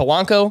Jorge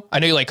Polanco. I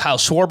know you like Kyle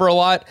Schwarber a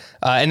lot,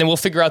 and then we'll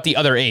figure out the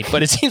other 8.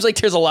 But it seems like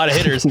there's a lot of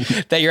hitters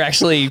that you're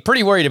actually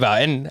pretty worried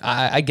about, and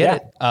I get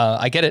it.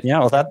 I get it. Yeah,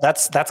 well,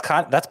 that's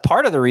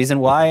part of the reason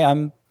why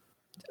I'm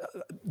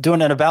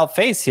doing an about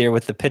face here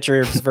with the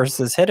pitchers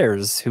versus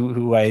hitters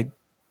who I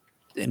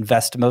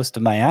invest most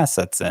of my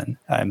assets in.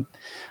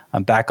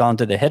 I'm back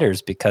onto the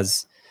hitters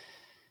because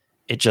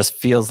it just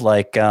feels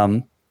like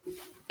the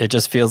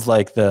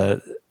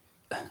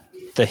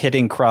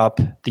hitting crop,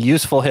 the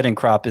useful hitting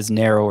crop, is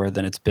narrower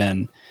than it's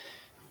been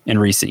in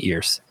recent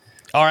years.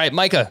 All right,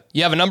 Micah,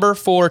 you have a number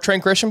for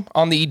Trent Grisham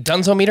on the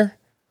Dunzo meter?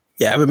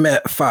 Yeah, I have him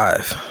at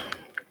 5.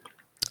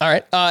 All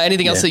right.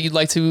 Anything else that you'd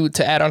like to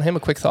add on him?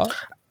 A quick thought?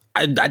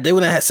 I did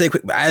want to say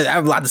quick. I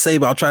have a lot to say,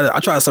 but I'll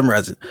try to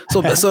summarize it.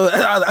 So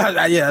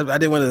I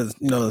didn't want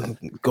to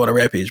go on a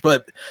rampage.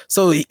 But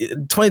so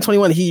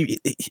 2021, he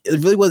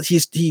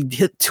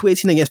hit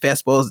 218 against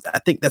fastballs. I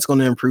think that's going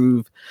to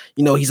improve.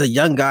 He's a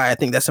young guy. I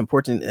think that's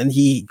important. And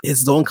his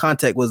zone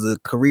contact was a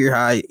career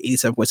high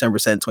 87.7%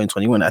 in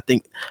 2021. I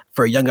think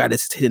for a young guy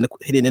that's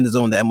hitting in the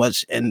zone that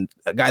much, and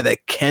a guy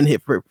that can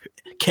improve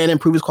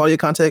his quality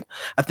of contact,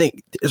 I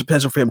think there's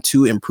potential for him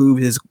to improve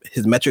his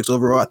metrics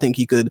overall. I think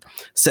he could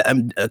set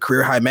a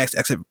career high max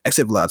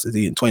exit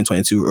velocity in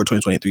 2022 or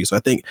 2023. So I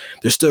think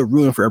there's still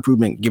room for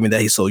improvement, given that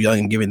he's so young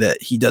and given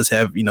that he does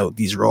have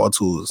these raw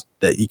tools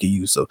that he can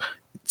use. So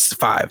it's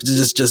 5,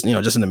 just in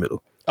the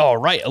middle. All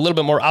right, a little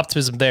bit more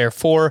optimism there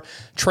for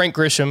Trent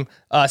Grisham.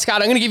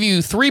 Scott, I'm going to give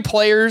you 3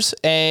 players,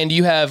 and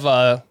you have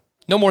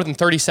no more than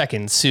 30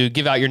 seconds to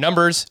give out your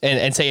numbers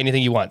and say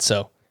anything you want.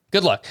 So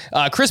good luck.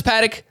 Chris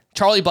Paddack,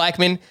 Charlie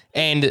Blackmon,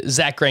 and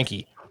Zach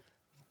Greinke.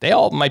 They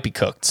all might be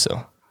cooked,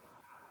 so.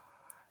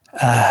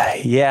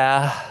 I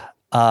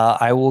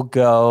will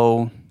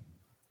go.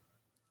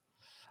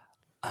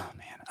 Oh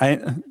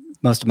man,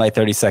 most of my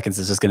 30 seconds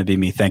is just going to be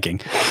me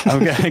thinking.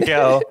 I'm going to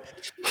go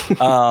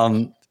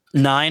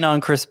 9 on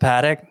Chris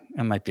Paddack.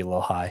 That might be a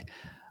little high.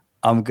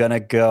 I'm going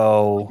to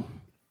go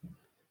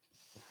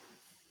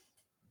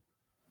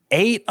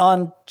 8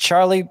 on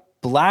Charlie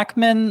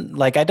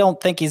Blackmon. I don't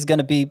think he's going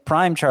to be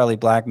prime Charlie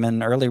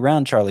Blackmon, early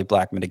round Charlie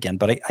Blackmon again,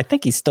 but I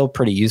think he's still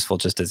pretty useful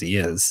just as he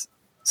is.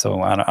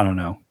 So I don't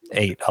know.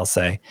 8, I'll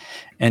say.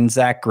 And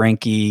Zach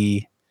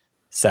Greinke,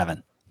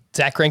 7.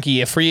 Zach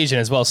Greinke, a free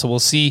agent as well, so we'll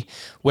see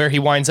where he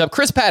winds up.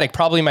 Chris Paddack,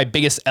 probably my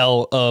biggest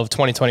L of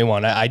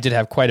 2021. I did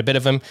have quite a bit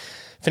of him.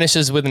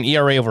 Finishes with an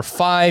ERA over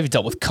 5,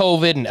 dealt with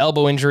COVID and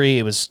elbow injury.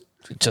 It was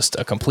just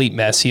a complete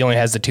mess. He only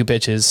has the 2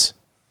 pitches.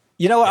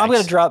 You know what? I'm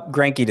going to drop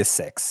Greinke to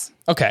 6.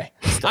 Okay.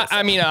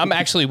 I mean, I'm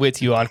actually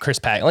with you on Chris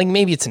Paddack.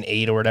 Maybe it's an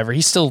 8 or whatever.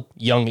 He's still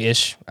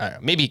young-ish. I don't know.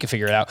 Maybe you can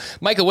figure it out.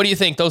 Micah, what do you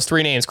think? Those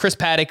 3 names, Chris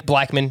Paddack,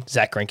 Blackmon,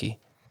 Zach Greinke.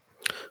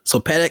 So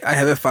Paddack, I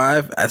have at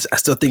 5. I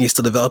still think he's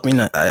still developing.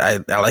 I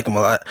like him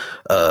a lot.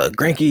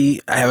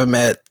 Greinke, I have him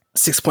at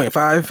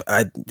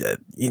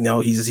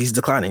 6.5. He's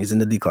declining. He's in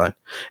the decline.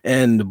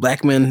 And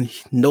Blackmon,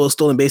 no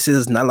stolen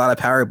bases, not a lot of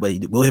power, but he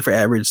will hit for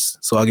average.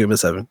 So I'll give him a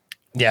 7.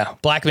 Yeah,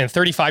 Blackmon,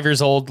 35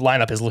 years old.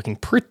 Lineup is looking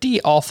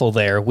pretty awful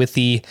there with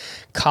the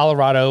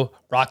Colorado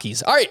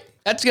Rockies. All right,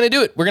 that's going to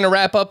do it. We're going to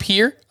wrap up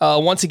here.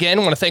 Once again,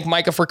 I want to thank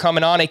Micah for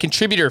coming on, a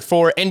contributor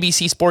for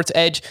NBC Sports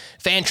Edge,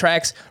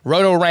 Fantrax,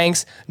 Roto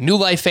Ranks, New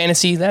Life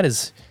Fantasy. That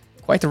is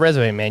quite the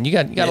resume, man. You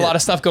got a lot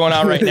of stuff going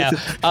on right now.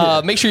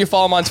 Make sure you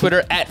follow him on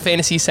Twitter at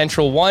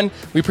FantasyCentral1.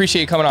 We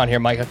appreciate you coming on here,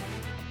 Micah.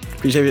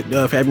 Appreciate it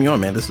for having me on,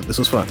 man. This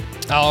was fun.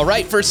 All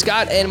right, for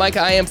Scott and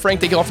Micah, I am Frank.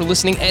 Thank you all for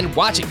listening and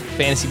watching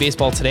Fantasy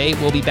Baseball Today.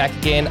 We'll be back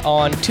again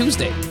on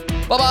Tuesday.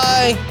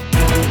 Bye-bye.